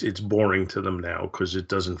that it's boring to them now because it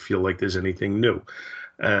doesn't feel like there's anything new.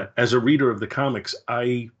 As a reader of the comics,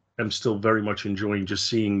 I am still very much enjoying just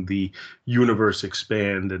seeing the universe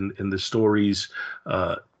expand and the stories,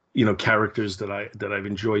 characters that I've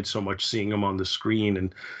enjoyed so much, seeing them on the screen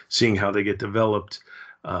and seeing how they get developed.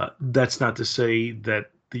 That's not to say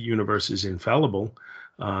that the universe is infallible.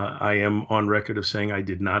 I am on record of saying I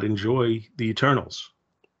did not enjoy the Eternals.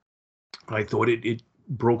 I thought it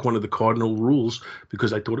broke one of the cardinal rules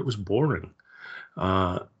because I thought it was boring.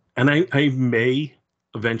 And I may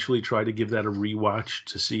eventually try to give that a rewatch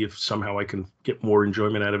to see if somehow I can get more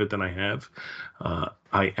enjoyment out of it than I have.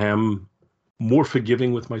 I am more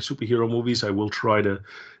forgiving with my superhero movies. I will try to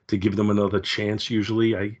give them another chance.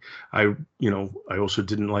 Usually I also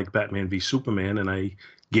didn't like Batman v Superman, and I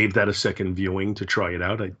gave that a second viewing to try it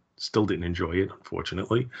out. I still didn't enjoy it,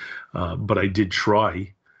 unfortunately, but I did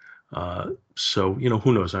try. So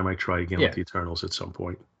who knows? I might try again with the Eternals at some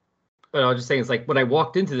point. But I was just saying, it's like when I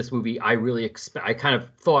walked into this movie, I kind of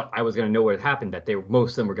thought I was going to know what had happened, that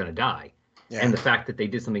most of them were going to die. Yeah. And the fact that they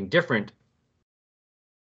did something different,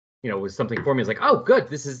 was something for me. It's like, oh, good.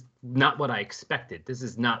 This is not what I expected. This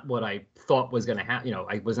is not what I thought was going to happen.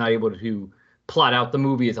 I was not able to plot out the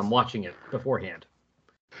movie as I'm watching it beforehand.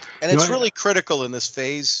 And it's really critical in this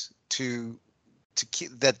phase to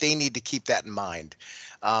keep that they need to keep that in mind.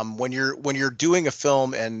 When you're doing a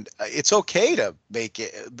film, and it's okay to make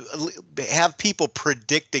it have people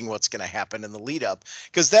predicting what's going to happen in the lead up,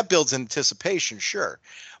 because that builds anticipation, sure.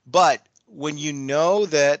 But when you know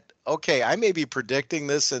that, okay, I may be predicting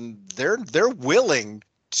this and they're willing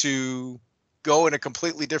to go in a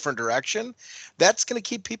completely different direction, that's going to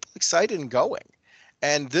keep people excited and going.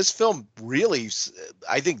 And this film really,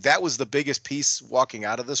 I think that was the biggest piece walking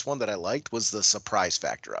out of this one that I liked, was the surprise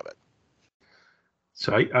factor of it.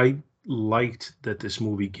 So I liked that this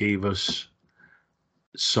movie gave us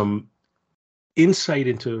some insight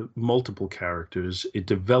into multiple characters. It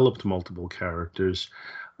developed multiple characters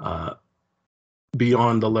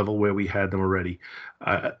beyond the level where we had them already.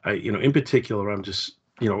 In particular, I'm just,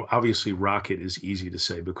 obviously Rocket is easy to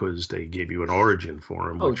say because they gave you an origin for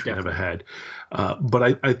him, which we never had.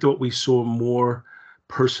 But I thought we saw more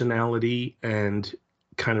personality and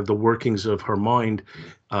kind of the workings of her mind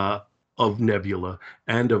of Nebula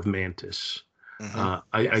and of Mantis.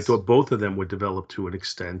 I thought both of them were developed to an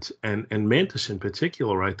extent, and Mantis in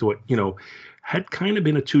particular, I thought, had kind of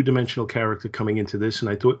been a two-dimensional character coming into this, and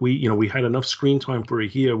I thought we had enough screen time for her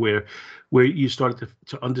here where you started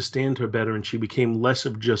to understand her better, and she became less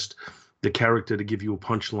of just the character to give you a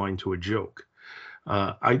punchline to a joke.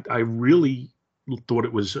 I really thought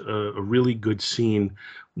it was a really good scene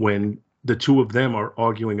when the two of them are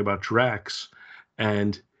arguing about Drax,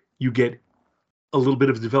 and you get a little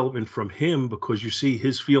bit of development from him because you see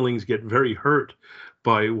his feelings get very hurt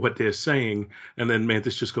by what they're saying, and then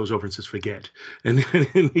Mantis just goes over and says forget, and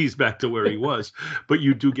then he's back to where he was. But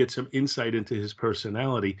you do get some insight into his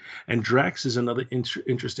personality, and Drax is another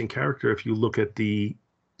interesting character if you look at the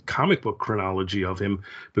comic book chronology of him,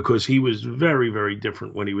 because he was very, very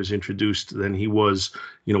different when he was introduced than he was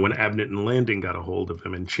when Abnett and Landing got a hold of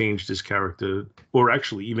him and changed his character. Or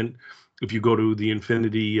actually, even if you go to the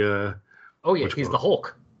Infinity he's the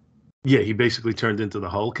Hulk. Yeah, he basically turned into the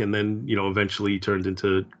Hulk, and then eventually he turned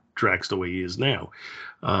into Drax the way he is now.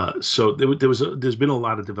 So there's been a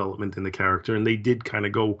lot of development in the character, and they did kind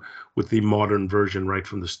of go with the modern version right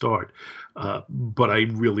from the start. But I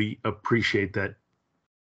really appreciate that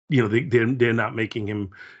they're not making him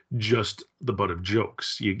just the butt of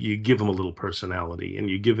jokes. You give him a little personality, and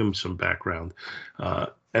you give him some background,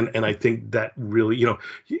 and I think that really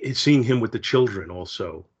seeing him with the children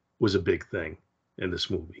also was a big thing in this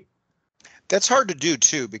movie. That's hard to do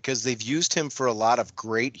too, because they've used him for a lot of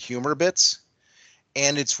great humor bits,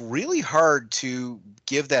 and it's really hard to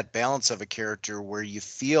give that balance of a character where you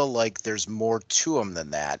feel like there's more to him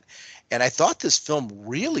than that. And I thought this film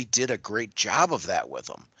really did a great job of that with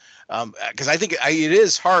him, because I think it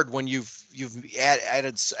is hard when you've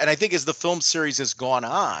added, and I think as the film series has gone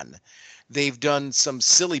on, they've done some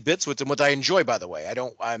silly bits with him, which I enjoy, by the way.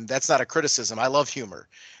 That's not a criticism. I love humor.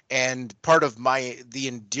 And part of the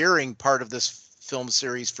endearing part of this film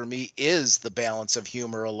series for me is the balance of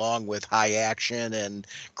humor along with high action and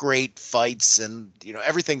great fights and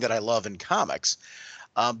everything that I love in comics.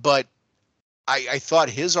 But I thought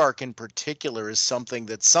his arc in particular is something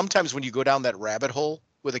that sometimes when you go down that rabbit hole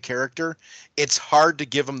with a character, it's hard to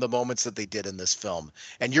give them the moments that they did in this film.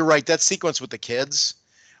 And you're right, that sequence with the kids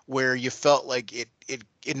where you felt like it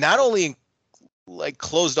not only like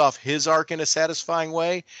closed off his arc in a satisfying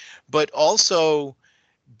way, but also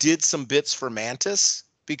did some bits for Mantis,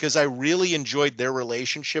 because I really enjoyed their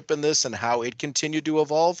relationship in this and how it continued to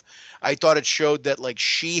evolve. I thought it showed that like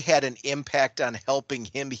she had an impact on helping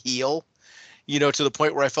him heal, to the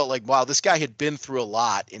point where I felt like, wow, this guy had been through a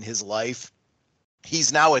lot in his life.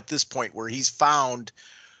 He's now at this point where he's found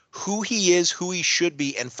who he is, who he should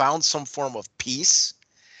be, and found some form of peace.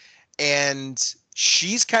 And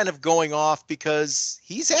she's kind of going off because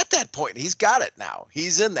he's at that point. He's got it now.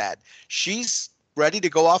 He's in that. She's ready to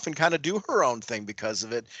go off and kind of do her own thing because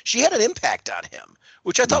of it. She had an impact on him,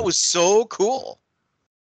 which I thought was so cool.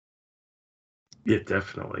 Yeah,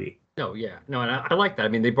 definitely. No, yeah. No, and I like that. I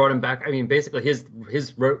mean, they brought him back. I mean, basically his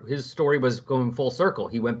story was going full circle.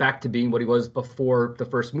 He went back to being what he was before the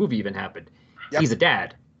first movie even happened. Yep. He's a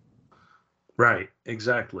dad. Right,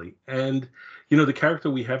 exactly. And the character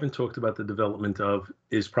we haven't talked about the development of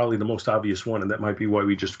is probably the most obvious one, and that might be why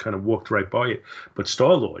we just kind of walked right by it. But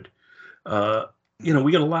Star-Lord, we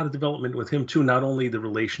got a lot of development with him too. Not only the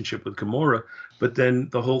relationship with Gamora, but then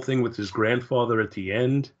the whole thing with his grandfather at the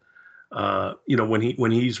end.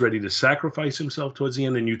 When he's ready to sacrifice himself towards the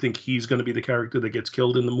end, and you think he's going to be the character that gets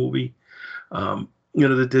killed in the movie.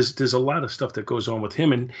 that there's a lot of stuff that goes on with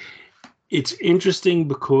him, and it's interesting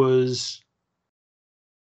because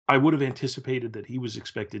I would have anticipated that he was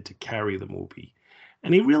expected to carry the movie,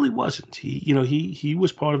 and he really wasn't. He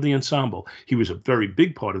was part of the ensemble. He was a very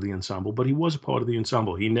big part of the ensemble, but he was a part of the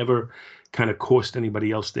ensemble. He never kind of cost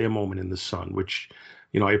anybody else their moment in the sun, which,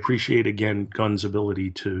 I appreciate, again, Gunn's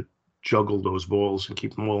ability to juggle those balls and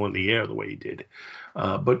keep them all in the air the way he did.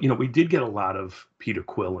 But we did get a lot of Peter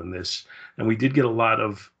Quill in this, and we did get a lot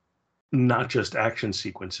of not just action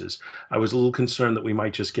sequences. I was a little concerned that we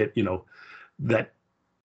might just get,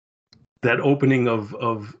 that opening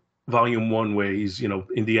of Volume 1 where he's,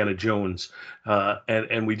 Indiana Jones,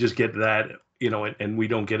 and we just get that, and we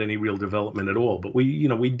don't get any real development at all. But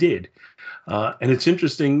we did. And it's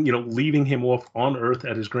interesting, leaving him off on Earth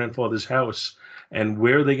at his grandfather's house, and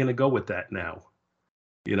where are they going to go with that now?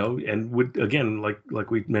 And again,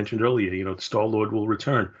 like we mentioned earlier, Star-Lord will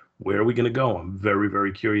return. Where are we going to go? I'm very,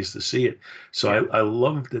 very curious to see it. So I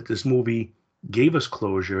love that this movie gave us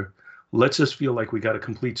closure, lets us feel like we got a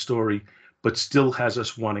complete story, but still has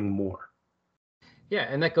us wanting more. Yeah,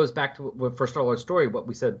 and that goes back to for Star-Lord's story, what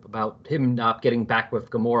we said about him not getting back with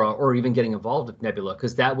Gamora or even getting involved with Nebula,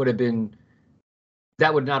 because that would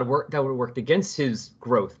not have worked. That would have worked against his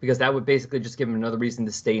growth, because that would basically just give him another reason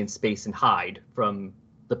to stay in space and hide from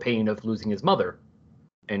the pain of losing his mother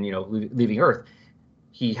and leaving Earth.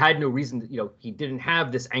 He had no reason he didn't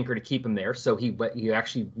have this anchor to keep him there, so he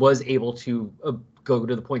actually was able to go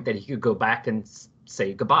to the point that he could go back and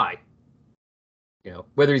say goodbye.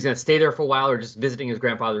 Whether he's going to stay there for a while or just visiting his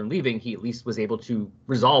grandfather and leaving, he at least was able to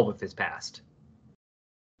resolve with his past.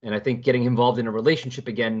 And I think getting involved in a relationship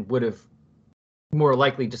again would have more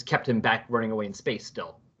likely just kept him back running away in space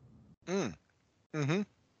still. Mm-hmm.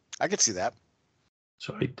 I could see that.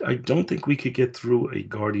 So I don't think we could get through a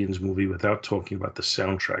Guardians movie without talking about the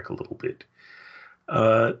soundtrack a little bit.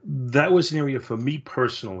 That was an area for me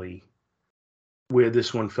personally where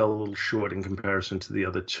this one fell a little short in comparison to the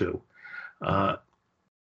other two.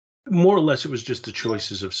 More or less, it was just the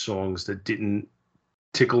choices of songs that didn't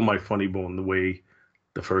tickle my funny bone the way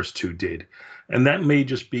the first two did. And that may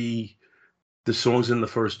just be the songs in the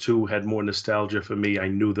first two had more nostalgia for me. I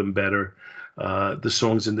knew them better. The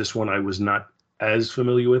songs in this one I was not as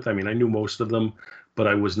familiar with. I mean, I knew most of them, but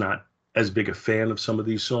I was not as big a fan of some of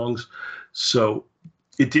these songs. So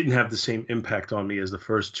it didn't have the same impact on me as the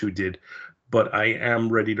first two did. But I am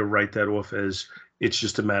ready to write that off as it's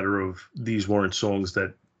just a matter of these weren't songs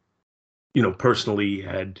that, personally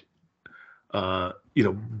had,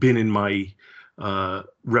 been in my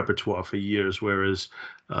repertoire for years, whereas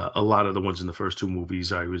a lot of the ones in the first two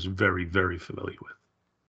movies I was very, very familiar with.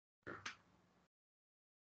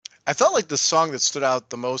 I felt like the song that stood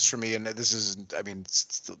out the most for me, and this is,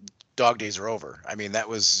 Dog Days Are Over. I mean, that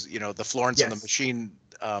was, the Florence and the Machine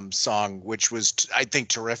song, which was, I think,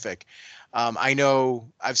 terrific. I know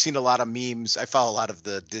I've seen a lot of memes. I follow a lot of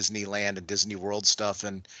the Disneyland and Disney World stuff.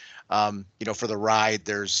 And, for the ride,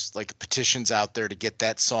 there's like petitions out there to get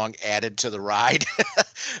that song added to the ride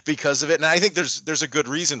because of it. And I think there's a good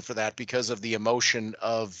reason for that because of the emotion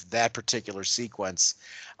of that particular sequence.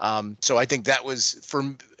 So I think that was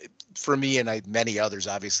for me and many others,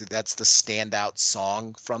 obviously, that's the standout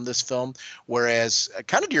song from this film. Whereas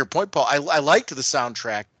kind of to your point, Paul, I liked the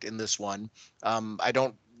soundtrack in this one. I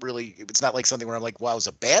don't really, it's not like something where I'm like, wow, it was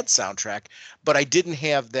a bad soundtrack, but I didn't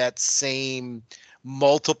have that same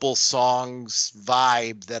multiple songs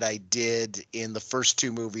vibe that I did in the first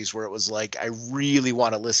two movies, where it was like, I really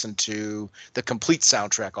want to listen to the complete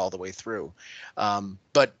soundtrack all the way through.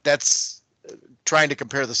 But that's trying to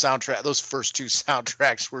compare the soundtrack. Those first two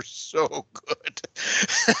soundtracks were so good.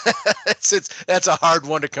 That's a hard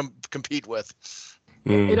one to compete with.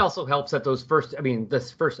 It also helps that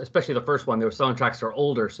especially the first one, those soundtracks are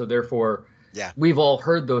older, so therefore, we've all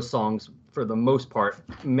heard those songs for the most part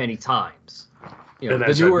many times. And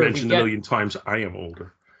as I've mentioned a million times, I am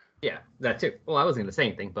older. Yeah, that too. Well, I wasn't going to say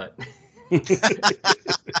anything, but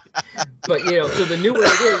but so the newer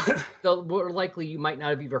it is, the more likely you might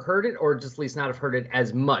not have either heard it or just at least not have heard it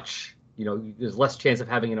as much. There's less chance of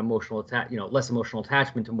having an emotional less emotional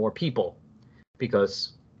attachment to more people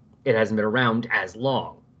because it hasn't been around as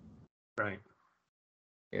long. Right.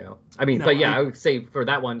 I would say for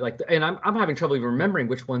that one, and I'm having trouble even remembering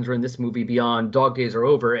which ones are in this movie beyond Dog Days Are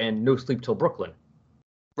Over and No Sleep Till Brooklyn.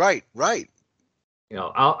 Right.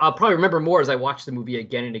 I'll probably remember more as I watch the movie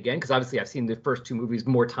again and again, because obviously I've seen the first two movies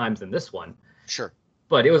more times than this one. Sure.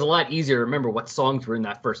 But it was a lot easier to remember what songs were in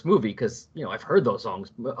that first movie because, I've heard those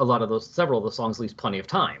songs, several of the songs at least plenty of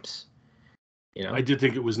times. I did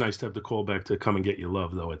think it was nice to have the callback to Come and Get Your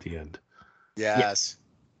Love, though, at the end. Yes.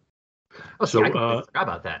 Oh, So see, I completely forgot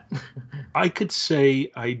about that. I could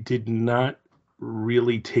say I did not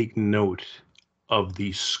really take note of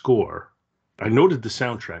the score. I noted the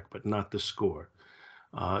soundtrack, but not the score.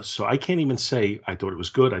 So I can't even say I thought it was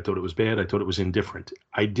good, I thought it was bad, I thought it was indifferent.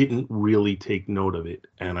 I didn't really take note of it,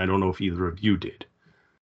 and I don't know if either of you did.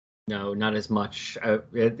 No, not as much.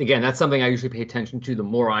 Again, that's something I usually pay attention to the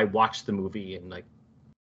more I watch the movie, and like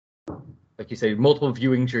you say, multiple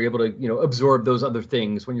viewings, you're able to absorb those other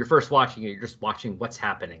things. When you're first watching it, you're just watching what's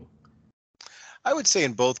happening. I would say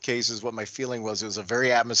in both cases, what my feeling was, it was a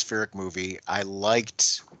very atmospheric movie. I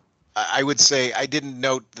would say I didn't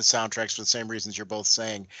note the soundtracks for the same reasons you're both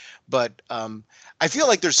saying, but I feel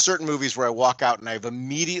like there's certain movies where I walk out and I've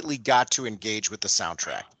immediately got to engage with the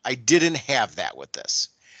soundtrack. I didn't have that with this.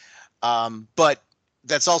 But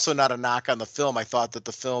that's also not a knock on the film. I thought that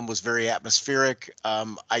the film was very atmospheric.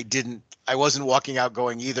 I wasn't walking out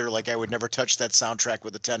going either, like I would never touch that soundtrack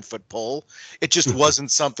with a 10-foot pole. It just wasn't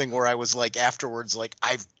something where I was like afterwards, like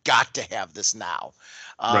I've got to have this now.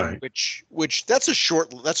 Right. Which that's a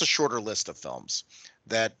shorter list of films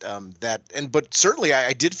but certainly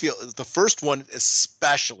I did feel the first one,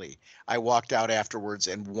 especially, I walked out afterwards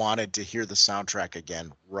and wanted to hear the soundtrack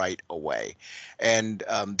again right away. And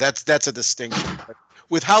that's a distinction. But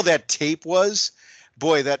with how that tape was,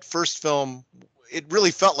 boy, that first film, it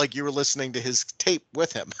really felt like you were listening to his tape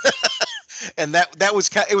with him. And it was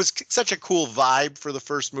such a cool vibe for the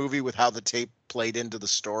first movie with how the tape played into the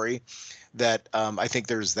story that I think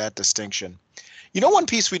there's that distinction. One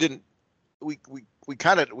piece we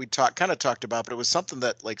kind of talked about, but it was something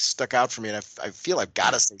that like stuck out for me, and I feel I've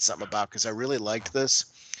got to say something about because I really liked this.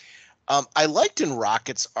 I liked in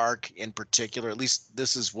Rocket's arc in particular, at least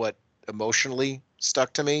this is what emotionally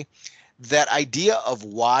stuck to me, that idea of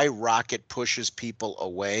why Rocket pushes people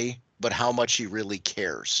away, but how much he really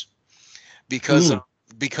cares. Because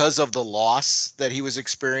of the loss that he was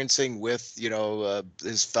experiencing with,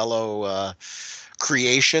 his fellow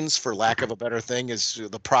creations, for lack of a better thing, is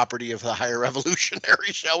the property of the Higher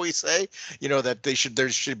Evolutionary, shall we say? That they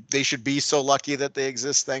should be so lucky that they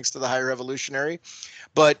exist thanks to the Higher Evolutionary.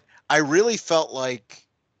 But I really felt like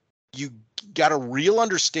you got a real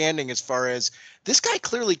understanding as far as this guy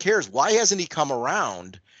clearly cares. Why hasn't he come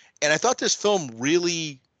around? And I thought this film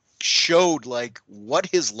really showed like what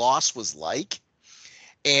his loss was like,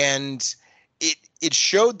 and it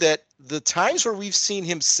showed that the times where we've seen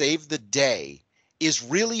him save the day is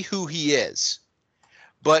really who he is,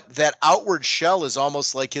 but that outward shell is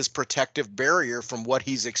almost like his protective barrier from what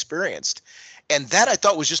he's experienced. And that I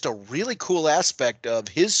thought was just a really cool aspect of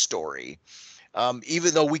his story,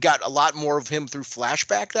 even though we got a lot more of him through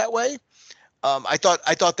flashback that way. I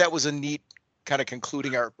thought that was a neat kind of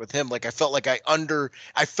concluding arc with him. Like I felt like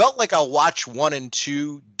I'll watch 1 and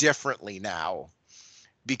 2 differently now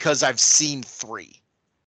because I've seen 3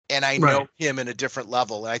 and I know him in a different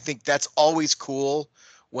level. And I think that's always cool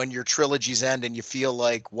when your trilogies end and you feel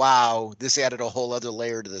like, wow, this added a whole other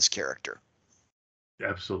layer to this character.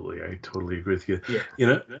 Absolutely. I totally agree with you.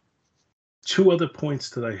 Yeah. 2 other points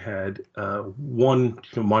that I had. One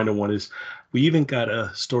minor one is we even got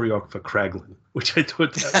a story arc for Kraglin, which I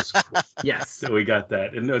thought that was cool. Yes. So we got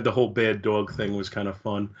that. And the whole bad dog thing was kind of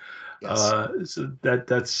fun. Yes. So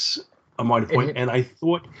that's a minor point. And I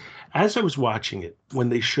thought, as I was watching it, when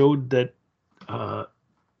they showed that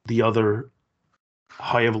the other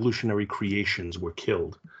high evolutionary creations were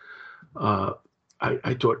killed,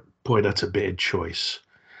 I thought, boy, that's a bad choice.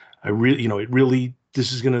 I really,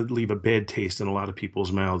 this is going to leave a bad taste in a lot of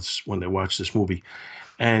people's mouths when they watch this movie.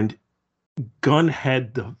 And Gunn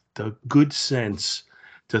had the good sense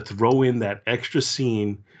to throw in that extra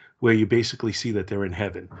scene where you basically see that they're in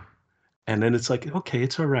heaven. And then it's like, okay,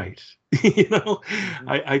 it's all right.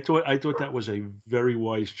 I thought that was a very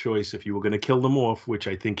wise choice if you were going to kill them off, which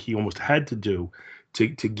I think he almost had to do to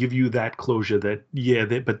give you that closure that,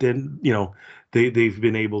 but then, they've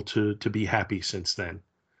been able to be happy since then.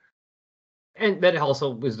 And that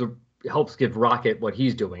also helps give Rocket what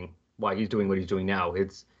he's doing, why he's doing what he's doing now.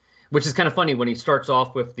 Which is kind of funny when he starts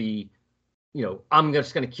off with the, I'm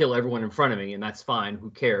just going to kill everyone in front of me and that's fine.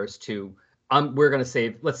 Who cares?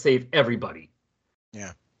 Let's save everybody.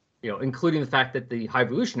 Yeah. Including the fact that the High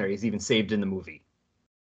Evolutionary is even saved in the movie.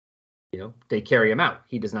 They carry him out.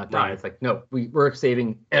 He does not die. Right. It's like, no, we're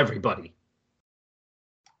saving everybody.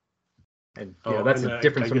 And that's a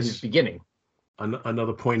difference from his beginning.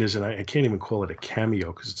 Another point is, and I can't even call it a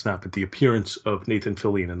cameo because it's not, but the appearance of Nathan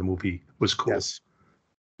Fillion in the movie was cool.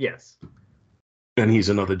 Yes. And he's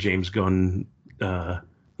another James Gunn,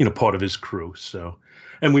 part of his crew. So,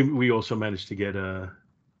 and we also managed to get a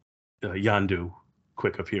Yondu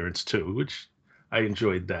quick appearance too, which I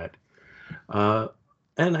enjoyed that.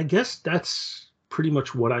 And I guess that's pretty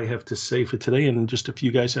much what I have to say for today. And just if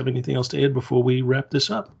you guys have anything else to add before we wrap this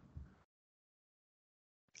up.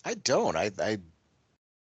 I don't. I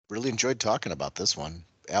really enjoyed talking about this one.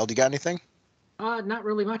 Al, do you got anything? Not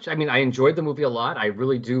really much. I mean, I enjoyed the movie a lot. I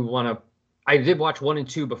really do want to. I did watch 1 and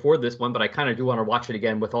 2 before this one, but I kind of do want to watch it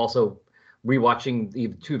again with also rewatching the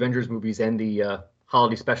two Avengers movies and the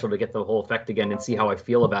holiday special to get the whole effect again and see how I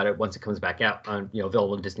feel about it once it comes back out on,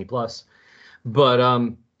 available on Disney Plus. But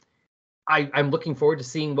I'm looking forward to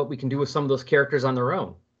seeing what we can do with some of those characters on their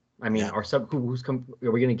own. I mean, are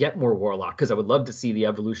we going to get more Warlock? Because I would love to see the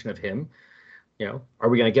evolution of him. Are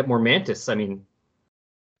we going to get more Mantis? I mean,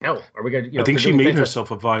 hell, are we going to? I think she made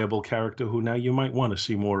herself a viable character who now you might want to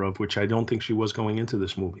see more of, which I don't think she was going into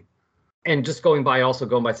this movie. And just going by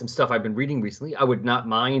some stuff I've been reading recently, I would not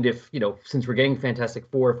mind if, since we're getting Fantastic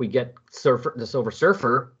Four, if we get the Silver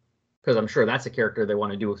Surfer, because I'm sure that's a character they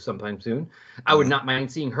want to do sometime soon. I would not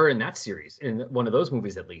mind seeing her in that series, in one of those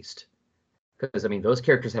movies at least. Because, I mean, those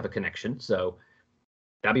characters have a connection. So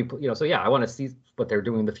that'd be, so yeah, I want to see what they're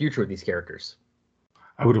doing in the future with these characters.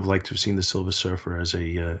 I would have liked to have seen the Silver Surfer as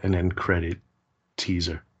an end credit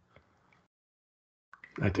teaser.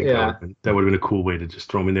 I think that would have been a cool way to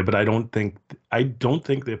just throw him in there. But I don't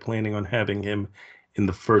think they're planning on having him in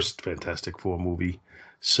the first Fantastic Four movie.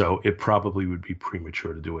 So it probably would be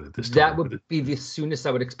premature to do it at this time. That would be the soonest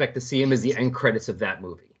I would expect to see him, is the end credits of that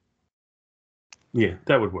movie. Yeah,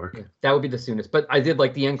 that would work. Yeah, that would be the soonest. But I did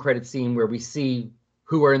like the end credit scene where we see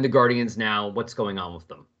who are in the Guardians now, what's going on with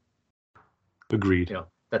them. Agreed.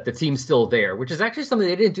 That the team's still there, which is actually something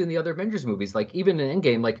they didn't do in the other Avengers movies. Like, even in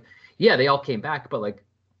Endgame, like, yeah, they all came back, but like,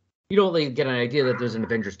 you don't really get an idea that there's an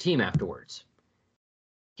Avengers team afterwards.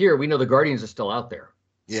 Here, we know the Guardians are still out there.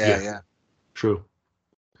 Yeah. True.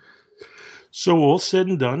 So all said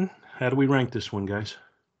and done, how do we rank this one, guys?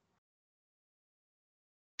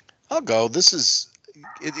 I'll go. This is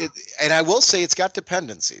it, and I will say it's got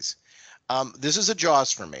dependencies. This is a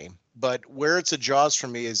Jaws for me, but where it's a Jaws for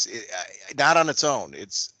me is not on its own.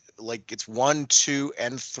 It's like it's 1, 2,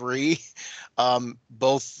 and 3,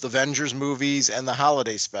 both the Avengers movies and the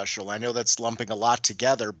holiday special. I know that's lumping a lot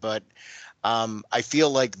together, but I feel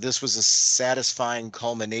like this was a satisfying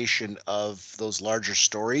culmination of those larger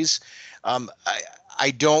stories.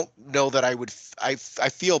 I don't know that I would. I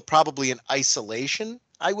feel probably in isolation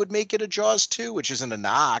I would make it a Jaws 2, which isn't a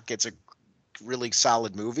knock. It's a really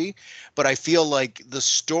solid movie, but I feel like the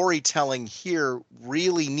storytelling here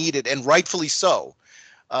really needed, and rightfully so,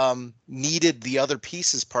 needed the other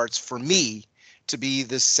parts for me to be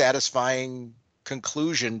this satisfying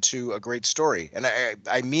conclusion to a great story. And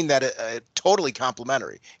I mean that totally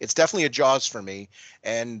complimentary. It's definitely a Jaws for me.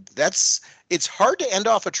 And it's hard to end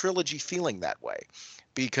off a trilogy feeling that way,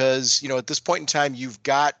 because, at this point in time, you've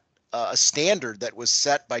got a standard that was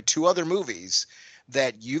set by 2 other movies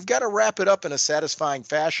that you've got to wrap it up in a satisfying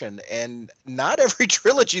fashion. And not every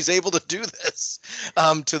trilogy is able to do this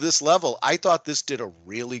to this level. I thought this did a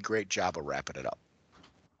really great job of wrapping it up.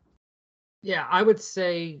 Yeah, I would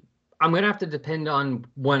say I'm going to have to depend on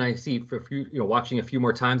when I see for watching a few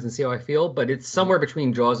more times and see how I feel. But it's somewhere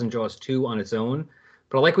between Jaws and Jaws 2 on its own.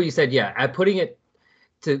 But I like what you said. Yeah, putting it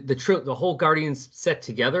to the whole Guardians set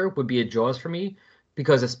together would be a Jaws for me,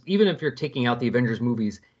 because even if you're taking out the Avengers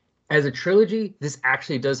movies, as a trilogy, this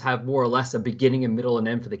actually does have more or less a beginning and middle and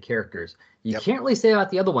end for the characters. You can't really say about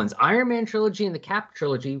the other ones. Iron Man trilogy and the Cap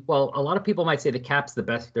trilogy, well, a lot of people might say the Cap's the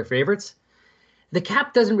best, their favorites. The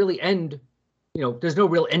Cap doesn't really end, there's no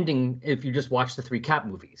real ending if you just watch the 3 Cap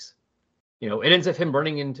movies. It ends with him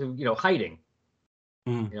running into, hiding.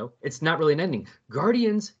 It's not really an ending.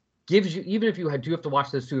 Guardians gives you, even if you do have to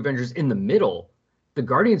watch those 2 Avengers in the middle, the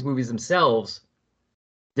Guardians movies themselves,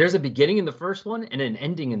 there's a beginning in the first one and an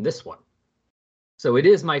ending in this one. So it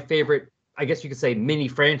is my favorite, I guess you could say, mini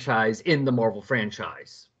franchise in the Marvel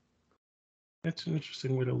franchise. That's an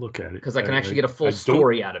interesting way to look at it. Because I can actually get a full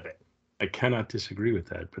story out of it. I cannot disagree with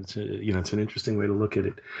that, but it's it's an interesting way to look at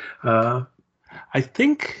it. I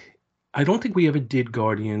don't think we ever did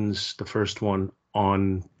Guardians, the first one,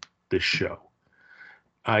 on this show.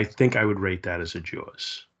 I think I would rate that as a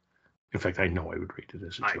Jaws. In fact, I know I would rate it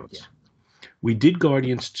as a Jaws. Yeah. We did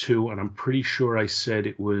Guardians 2, and I'm pretty sure I said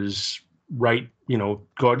it was right,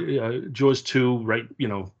 Jaws 2, right,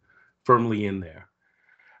 firmly in there.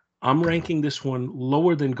 I'm ranking this one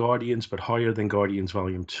lower than Guardians, but higher than Guardians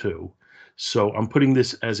Volume 2. So I'm putting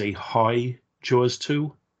this as a high Jaws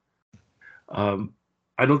 2.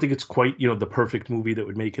 I don't think it's quite, the perfect movie that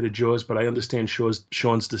would make it a Jaws, but I understand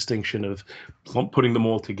Sean's distinction of putting them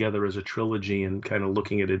all together as a trilogy and kind of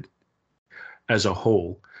looking at it as a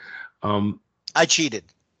whole. I cheated.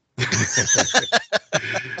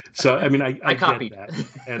 So I mean, I copied get that,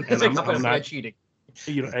 and I'm not cheating.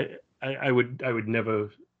 You know, I would never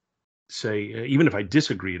say, even if I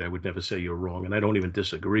disagreed, I would never say you're wrong, and I don't even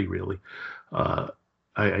disagree really. I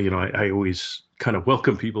always kind of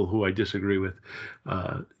welcome people who I disagree with.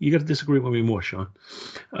 You got to disagree with me more, Sean.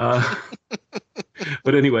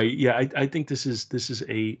 But anyway, yeah, I think this is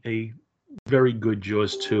a very good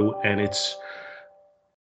Jaws 2, and it's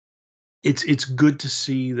good to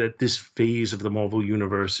see that this phase of the Marvel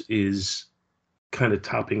Universe is kind of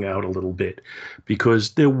topping out a little bit,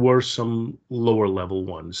 because there were some lower level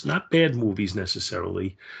ones, not bad movies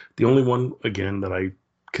necessarily. The only one, again, that I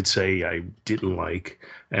could say I didn't like,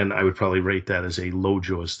 and I would probably rate that as a low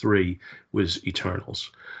Jaws 3, was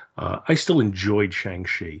Eternals. I still enjoyed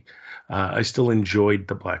Shang-Chi. I still enjoyed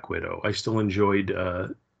The Black Widow. I still enjoyed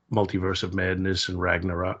Multiverse of Madness and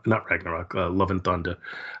Love and Thunder.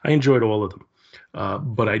 I enjoyed all of them.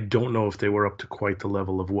 But I don't know if they were up to quite the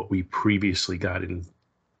level of what we previously got in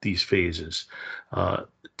these phases.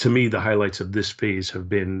 To me, the highlights of this phase have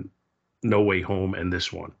been No Way Home and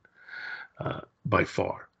this one, by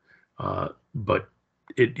far. But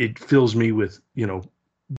it fills me with,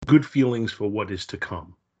 good feelings for what is to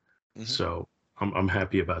come. Mm-hmm. So I'm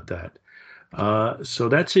happy about that. So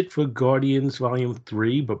that's it for Guardians Volume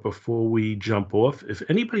 3. But before we jump off, if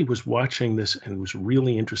anybody was watching this and was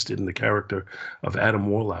really interested in the character of Adam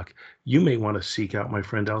Warlock, you may want to seek out my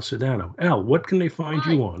friend Al Sedano. Al, what can they find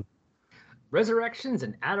you on? Resurrections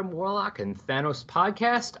and Adam Warlock and Thanos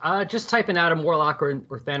podcast. Just type in Adam Warlock or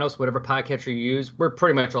Thanos, whatever podcatcher you use. We're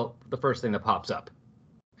pretty much the first thing that pops up.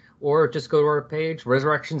 Or just go to our page,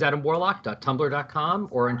 resurrectionsadamwarlock.tumblr.com,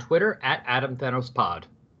 or on Twitter @AdamThanosPod.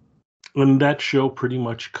 And that show pretty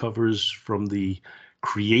much covers from the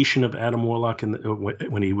creation of Adam Warlock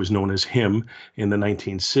when he was known as him in the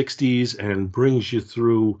 1960s, and brings you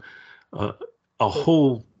through a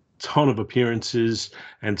whole ton of appearances,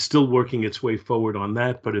 and still working its way forward on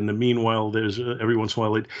that. But in the meanwhile, there's every once in a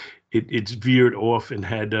while it's veered off and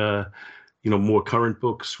had more current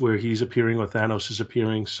books where he's appearing or Thanos is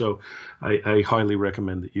appearing. So I highly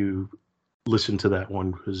recommend that you listen to that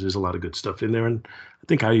one, because there's a lot of good stuff in there. And I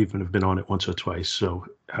think I even have been on it once or twice. So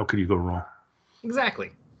how could you go wrong?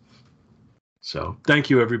 Exactly. So thank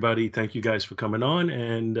you, everybody. Thank you guys for coming on,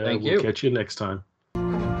 and we'll catch you next time.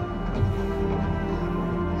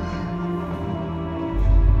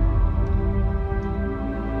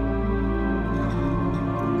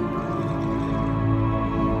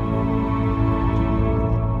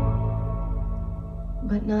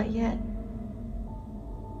 But not yet.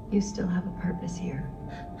 You still have a purpose here.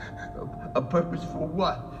 A purpose for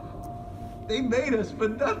what? They made us for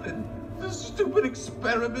nothing. The stupid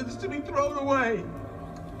experiments to be thrown away.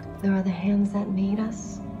 There are the hands that made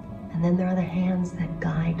us, and then there are the hands that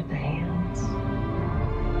guide the hands.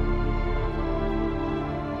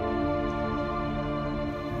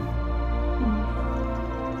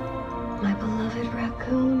 My beloved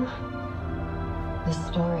raccoon. The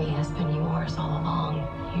story has been yours all along.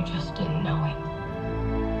 You just didn't know it.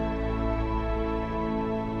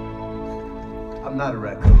 I'm not a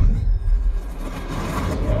raccoon.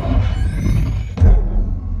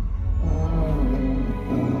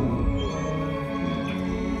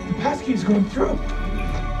 The passkey's going through.